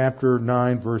chapter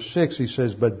 9, verse 6. He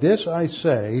says, "But this I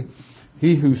say,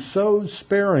 he who sows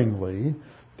sparingly,"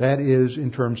 that is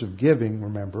in terms of giving,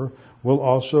 remember, "will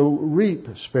also reap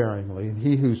sparingly. And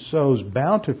he who sows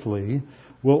bountifully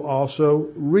will also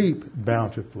reap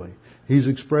bountifully." He's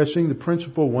expressing the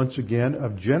principle, once again,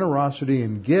 of generosity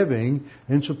and giving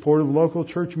in support of local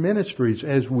church ministries.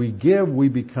 As we give, we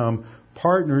become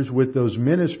partners with those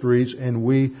ministries, and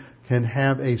we can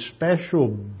have a special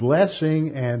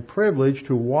blessing and privilege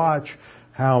to watch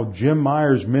how Jim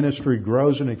Meyer's ministry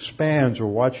grows and expands, or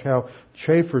watch how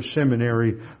Chafer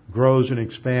Seminary grows and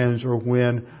expands, or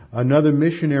when another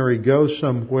missionary goes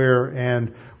somewhere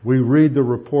and we read the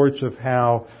reports of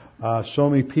how so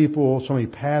many people, so many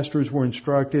pastors were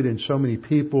instructed, and so many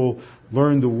people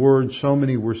learned the Word, so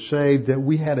many were saved, that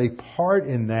we had a part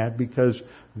in that, because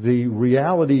the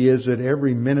reality is that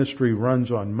every ministry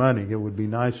runs on money. It would be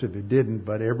nice if it didn't,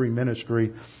 but every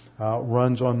ministry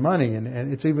runs on money. And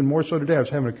it's even more so today. I was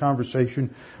having a conversation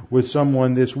with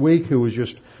someone this week who was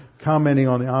just commenting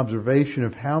on the observation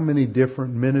of how many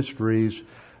different ministries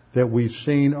that we've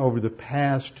seen over the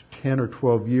past 10 or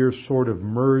 12 years sort of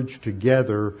merge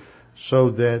together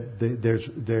so that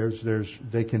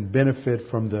they can benefit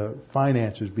from the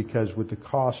finances, because with the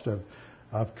cost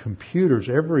of computers,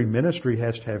 every ministry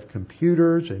has to have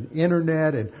computers and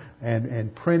internet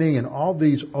and printing, and all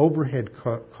these overhead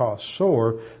costs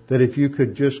soar, that if you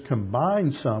could just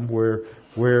combine some where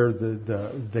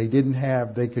they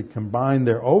could combine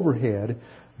their overhead,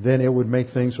 then it would make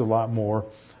things a lot more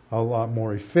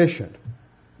efficient.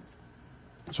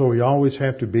 So we always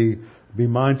have to be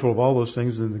mindful of all those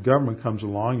things. And the government comes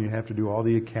along, you have to do all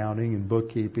the accounting and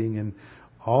bookkeeping and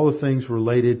all the things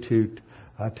related to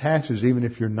taxes. Even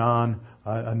if you're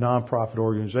a non-profit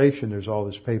organization, there's all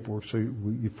this paperwork. So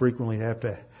you frequently have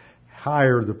to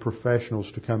hire the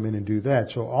professionals to come in and do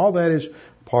that. So all that is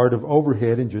part of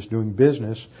overhead and just doing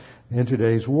business in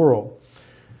today's world.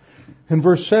 In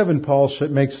verse 7, Paul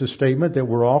makes the statement that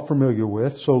we're all familiar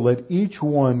with. "So let each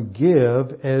one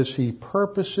give as he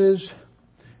purposes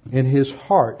in his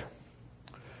heart."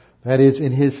 That is,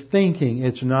 in his thinking.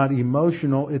 It's not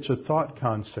emotional, it's a thought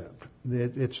concept.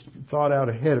 It's thought out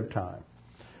ahead of time.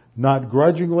 not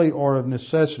grudgingly or of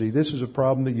necessity. This is a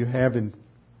problem that you have in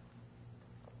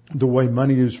the way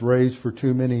money is raised for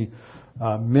too many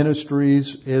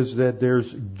ministries, is that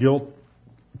there's guilt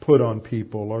put on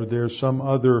people, or there's some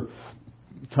other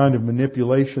kind of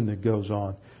manipulation that goes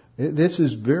on. This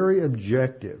is very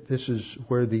objective. This is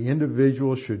where the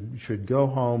individual should go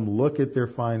home, look at their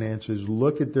finances,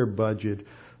 look at their budget,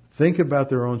 think about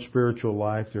their own spiritual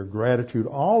life, their gratitude.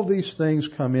 All these things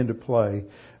come into play,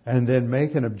 and then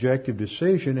make an objective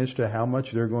decision as to how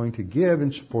much they're going to give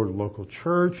in support of local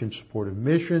church, in support of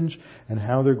missions, and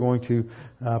how they're going to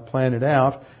plan it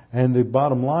out. And the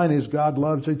bottom line is God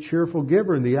loves a cheerful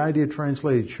giver. And the idea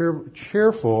translated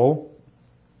cheerful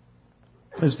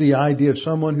is the idea of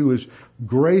someone who is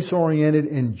grace-oriented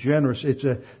and generous. It's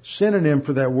a synonym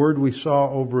for that word we saw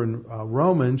over in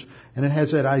Romans, and it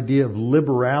has that idea of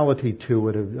liberality to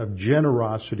it, of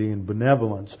generosity and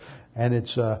benevolence. And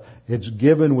it's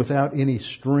given without any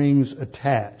strings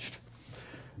attached.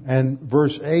 And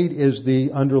verse 8 is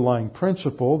the underlying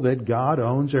principle that God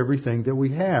owns everything that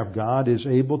we have. God is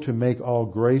able to make all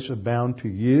grace abound to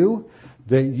you,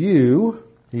 that you,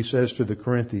 he says to the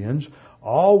Corinthians,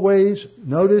 always,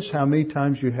 notice how many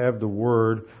times you have the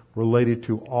word related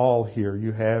to all here.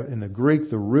 You have, in the Greek,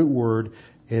 the root word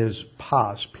is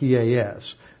pas,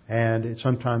 P-A-S. And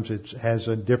sometimes it has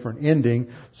a different ending.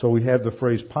 So we have the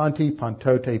phrase panti,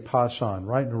 pantote, pasan,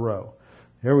 right in a row.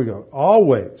 There we go.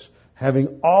 Always,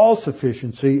 having all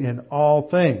sufficiency in all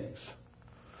things.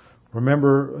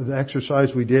 Remember the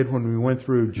exercise we did when we went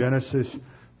through Genesis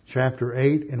chapter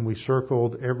 8, and we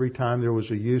circled every time there was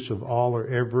a use of all or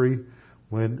every,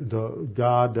 when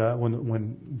during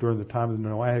the time of the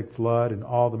Noahic flood and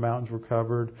all the mountains were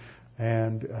covered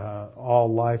and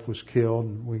all life was killed,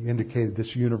 and we indicated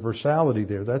this universality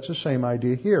there. That's the same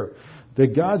idea here,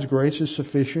 that God's grace is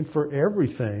sufficient for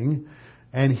everything,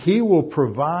 and He will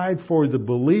provide for the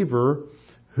believer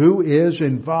who is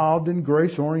involved in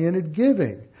grace-oriented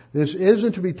giving. This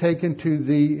isn't to be taken to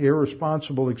the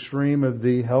irresponsible extreme of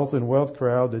the health and wealth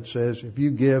crowd that says if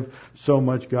you give so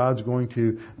much, God's going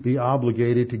to be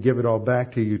obligated to give it all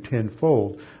back to you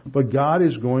tenfold. But God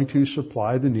is going to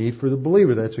supply the need for the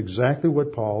believer. That's exactly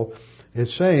what Paul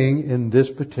is saying in this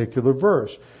particular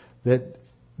verse. That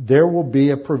there will be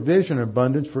a provision,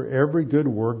 abundance for every good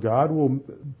work. God will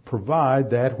provide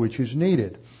that which is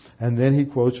needed. And then he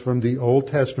quotes from the Old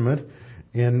Testament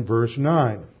in verse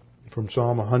 9. From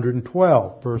Psalm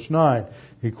 112, verse 9.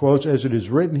 He quotes, as it is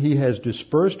written, He has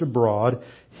dispersed abroad,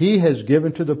 He has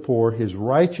given to the poor, His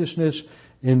righteousness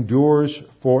endures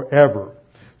forever.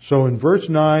 So in verse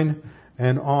 9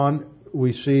 and on,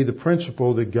 we see the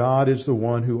principle that God is the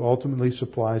one who ultimately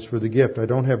supplies for the gift. I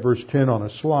don't have verse 10 on a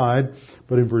slide,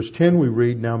 but in verse 10 we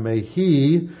read, Now may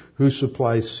He who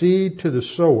supplies seed to the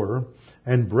sower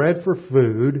and bread for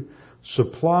food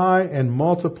supply and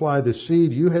multiply the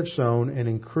seed you have sown and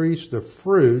increase the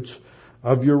fruits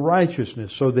of your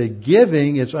righteousness. So that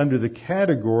giving is under the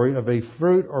category of a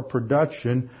fruit or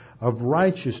production of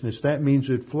righteousness. That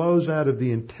means it flows out of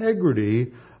the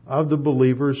integrity of the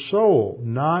believer's soul,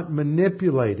 not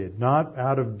manipulated, not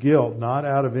out of guilt, not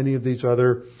out of any of these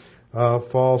other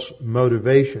false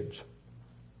motivations.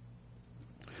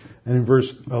 And in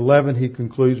verse 11 he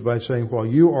concludes by saying, While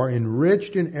you are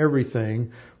enriched in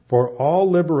everything for all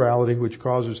liberality which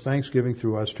causes thanksgiving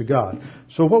through us to God.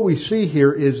 So what we see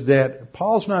here is that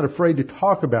Paul's not afraid to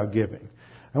talk about giving.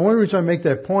 And one reason I make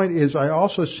that point is I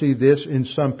also see this in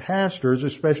some pastors,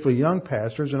 especially young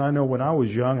pastors, and I know when I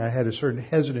was young I had a certain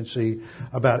hesitancy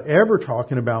about ever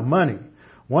talking about money.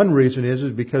 One reason is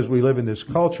because we live in this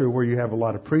culture where you have a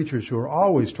lot of preachers who are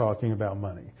always talking about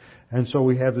money. And so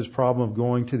we have this problem of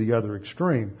going to the other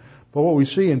extreme. But what we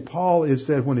see in Paul is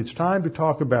that when it's time to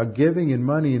talk about giving and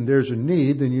money and there's a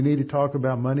need, then you need to talk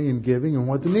about money and giving and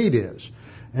what the need is.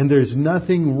 And there's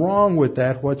nothing wrong with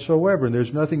that whatsoever. And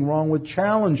there's nothing wrong with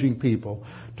challenging people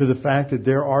to the fact that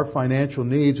there are financial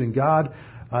needs, and God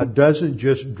doesn't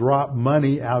just drop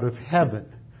money out of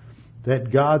heaven.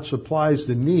 That God supplies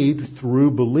the need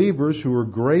through believers who are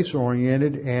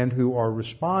grace-oriented and who are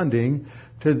responding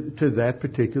to that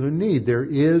particular need. There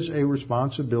is a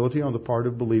responsibility on the part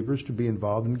of believers to be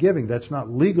involved in giving. That's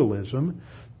not legalism.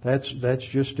 That's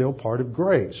just still part of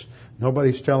grace.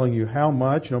 Nobody's telling you how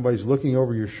much. Nobody's looking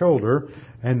over your shoulder.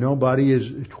 And nobody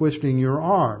is twisting your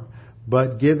arm.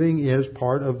 But giving is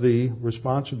part of the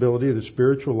responsibility of the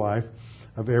spiritual life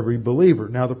of every believer.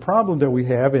 Now, the problem that we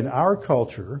have in our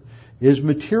culture is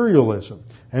materialism.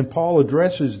 And Paul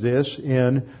addresses this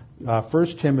in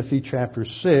 1 Timothy chapter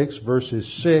 6,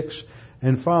 verses 6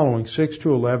 and following, 6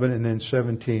 to 11, and then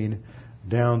 17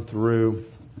 down through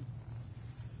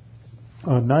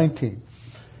 19.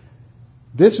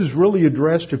 This is really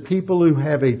addressed to people who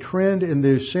have a trend in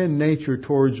their sin nature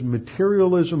towards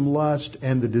materialism, lust,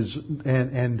 and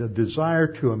the desire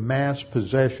to amass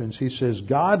possessions. He says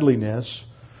godliness,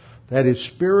 that is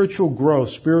spiritual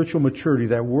growth, spiritual maturity.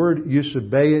 That word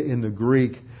eusebeia in the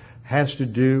Greek has to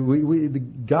do,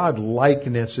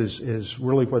 God-likeness is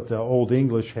really what the Old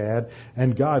English had,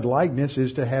 and God-likeness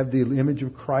is to have the image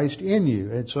of Christ in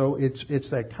you. And so it's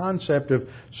that concept of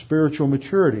spiritual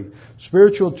maturity.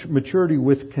 Spiritual maturity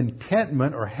with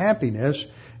contentment or happiness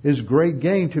is great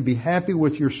gain, to be happy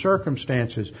with your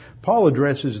circumstances. Paul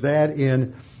addresses that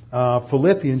in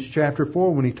Philippians chapter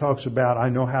 4 when he talks about, I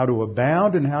know how to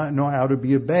abound and I know how to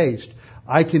be abased.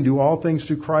 I can do all things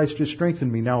through Christ who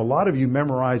strengthened me. Now, a lot of you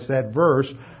memorize that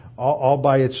verse all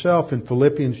by itself in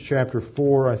Philippians chapter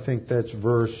 4. I think that's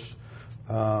verse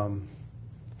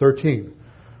 13.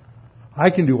 I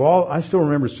still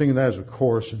remember singing that as a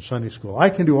chorus in Sunday school.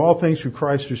 I can do all things through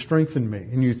Christ who strengthened me.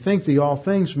 And you think the all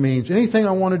things means anything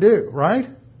I want to do, right?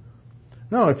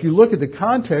 No, if you look at the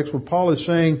context, what Paul is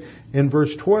saying in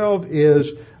verse 12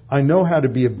 is, I know how to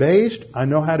be abased, I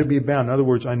know how to be abound. In other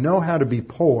words, I know how to be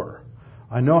poor.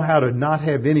 I know how to not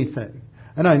have anything.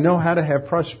 And I know how to have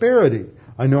prosperity.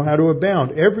 I know how to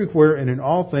abound. Everywhere and in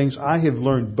all things I have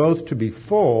learned both to be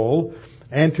full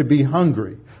and to be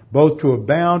hungry, both to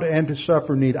abound and to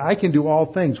suffer need. I can do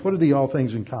all things. What are the all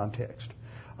things in context?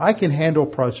 I can handle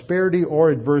prosperity or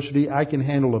adversity. I can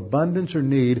handle abundance or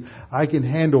need. I can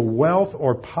handle wealth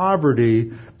or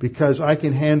poverty because I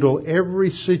can handle every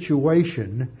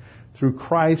situation through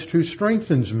Christ who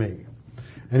strengthens me.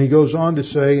 And he goes on to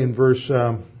say in verse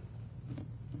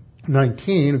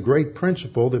 19, a great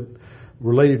principle that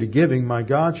related to giving, my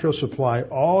God shall supply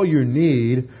all your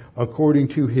need according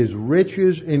to his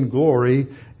riches in glory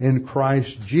in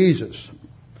Christ Jesus.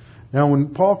 Now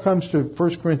when Paul comes to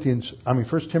 1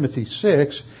 Timothy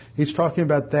 6, he's talking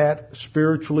about that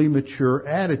spiritually mature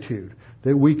attitude,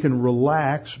 that we can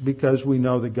relax because we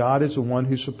know that God is the one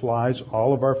who supplies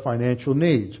all of our financial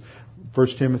needs. 1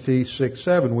 Timothy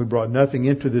 6:7, we brought nothing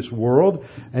into this world,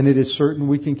 and it is certain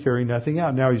we can carry nothing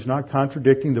out. Now, he's not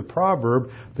contradicting the proverb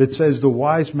that says the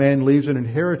wise man leaves an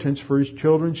inheritance for his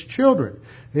children's children.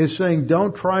 He's saying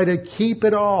don't try to keep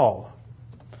it all.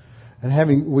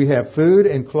 And we have food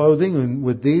and clothing, and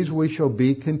with these we shall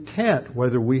be content,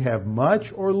 whether we have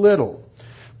much or little.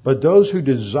 But those who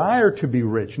desire to be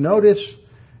rich, notice,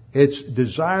 its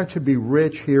desire to be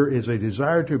rich here is a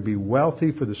desire to be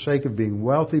wealthy for the sake of being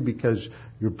wealthy because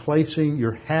you're placing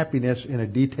your happiness in a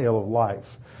detail of life.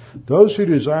 Those who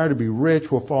desire to be rich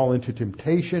will fall into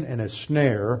temptation and a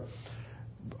snare.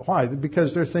 Why?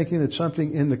 Because they're thinking that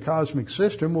something in the cosmic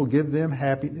system will give them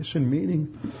happiness and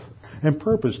meaning and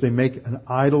purpose. They make an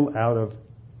idol out of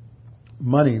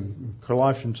money. In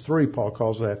Colossians 3, Paul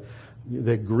calls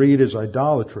that greed is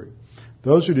idolatry.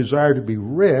 Those who desire to be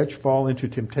rich fall into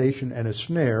temptation and a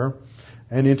snare,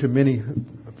 and into many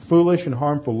foolish and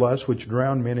harmful lusts which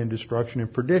drown men in destruction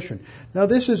and perdition. Now,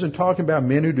 this isn't talking about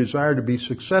men who desire to be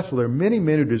successful. There are many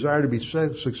men who desire to be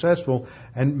successful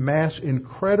and amass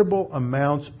incredible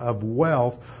amounts of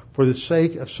wealth for the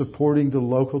sake of supporting the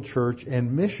local church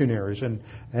and missionaries.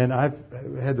 And I've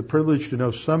had the privilege to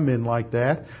know some men like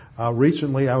that.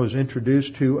 Recently I was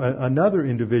introduced to another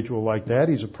individual like that.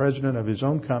 He's a president of his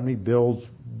own company, builds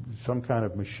some kind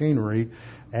of machinery,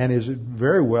 and is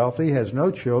very wealthy, has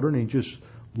no children, he just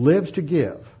lives to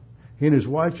give. He and his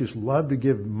wife just love to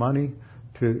give money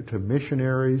to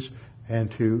missionaries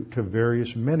and to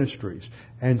various ministries.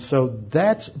 And so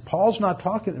Paul's not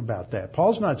talking about that.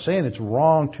 Paul's not saying it's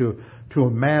wrong to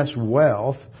amass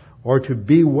wealth or to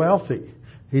be wealthy.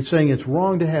 He's saying it's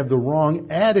wrong to have the wrong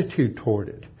attitude toward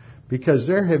it. Because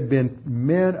there have been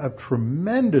men of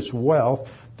tremendous wealth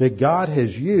that God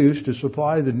has used to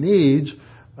supply the needs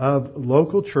of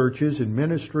local churches and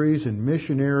ministries and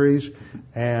missionaries,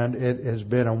 and it has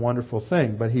been a wonderful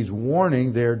thing. But he's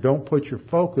warning there, don't put your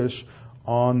focus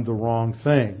on the wrong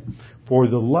thing. For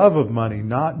the love of money,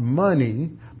 not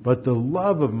money, but the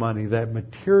love of money, that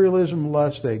materialism,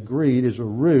 lust, that greed is a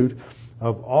root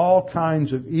of all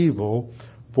kinds of evil,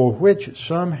 for which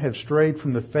some have strayed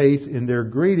from the faith in their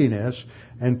greediness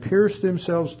and pierced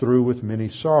themselves through with many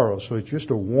sorrows. So it's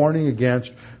just a warning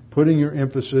against putting your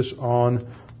emphasis on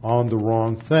the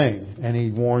wrong thing. And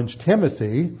he warns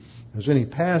Timothy, as any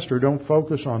pastor, don't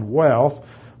focus on wealth,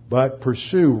 but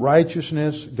pursue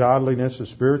righteousness, godliness, a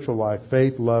spiritual life,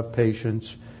 faith, love,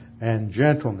 patience, and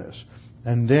gentleness.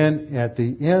 And then at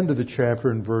the end of the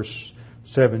chapter in verse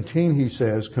 17 he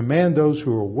says, command those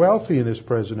who are wealthy in this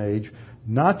present age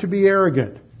not to be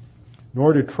arrogant,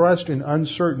 nor to trust in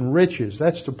uncertain riches.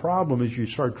 That's the problem, is you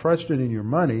start trusting in your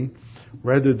money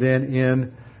rather than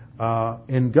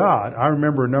in God. I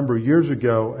remember a number of years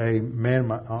ago, a man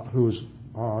who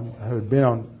had been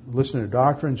on listening to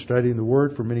doctrine, studying the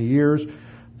Word for many years,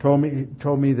 told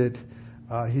me that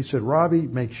he said, Robbie,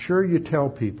 make sure you tell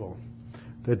people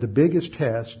that the biggest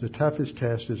test, the toughest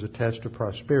test, is a test of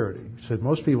prosperity. He said,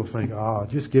 most people think,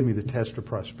 just give me the test of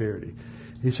prosperity.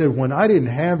 He said, when I didn't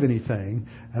have anything,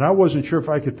 and I wasn't sure if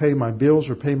I could pay my bills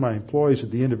or pay my employees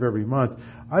at the end of every month,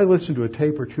 I listened to a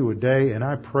tape or two a day, and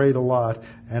I prayed a lot,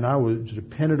 and I was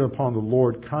dependent upon the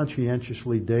Lord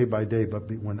conscientiously day by day.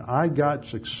 But when I got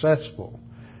successful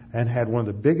and had one of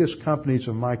the biggest companies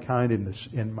of my kind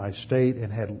in my state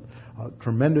and had a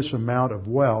tremendous amount of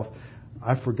wealth,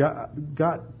 I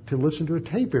got to listen to a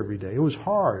tape every day. It was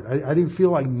hard. I didn't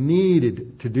feel I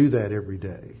needed to do that every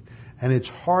day. And it's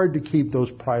hard to keep those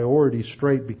priorities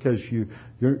straight because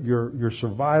your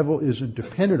survival isn't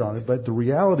dependent on it. But the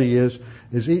reality is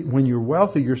when you're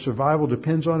wealthy, your survival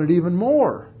depends on it even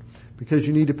more because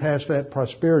you need to pass that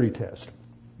prosperity test.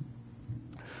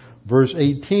 Verse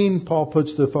 18, Paul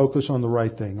puts the focus on the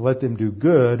right thing. Let them do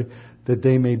good, that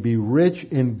they may be rich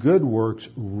in good works,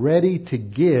 ready to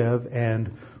give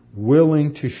and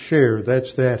willing to share.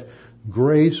 That's that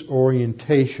grace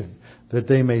orientation. That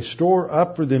they may store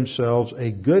up for themselves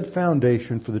a good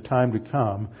foundation for the time to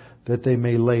come, that they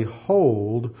may lay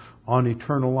hold on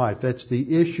eternal life. That's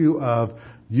the issue of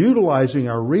utilizing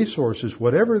our resources,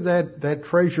 whatever that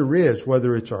treasure is,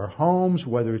 whether it's our homes,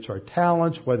 whether it's our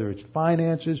talents, whether it's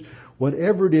finances,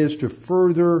 whatever it is to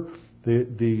further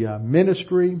the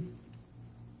ministry,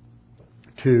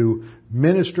 to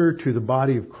minister to the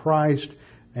body of Christ,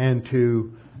 and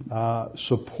to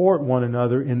support one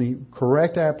another in the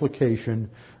correct application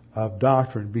of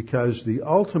doctrine, because the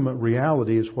ultimate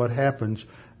reality is what happens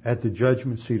at the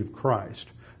judgment seat of Christ,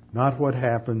 not what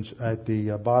happens at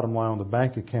the bottom line on the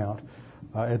bank account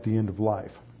at the end of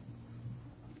life.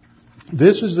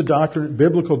 This is the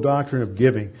biblical doctrine of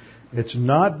giving. It's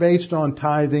not based on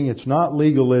tithing. It's not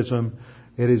legalism.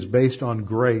 It is based on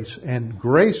grace. And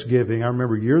grace giving, I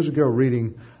remember years ago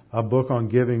reading a book on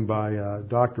giving by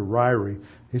Dr. Ryrie.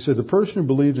 He said the person who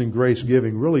believes in grace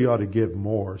giving really ought to give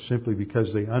more simply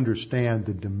because they understand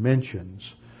the dimensions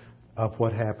of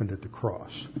what happened at the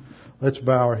cross. Let's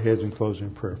bow our heads in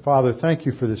closing prayer. Father, thank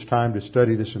you for this time to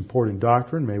study this important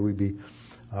doctrine. May we be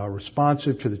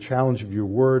responsive to the challenge of your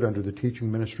word under the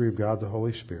teaching ministry of God the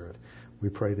Holy Spirit. We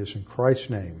pray this in Christ's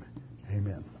name.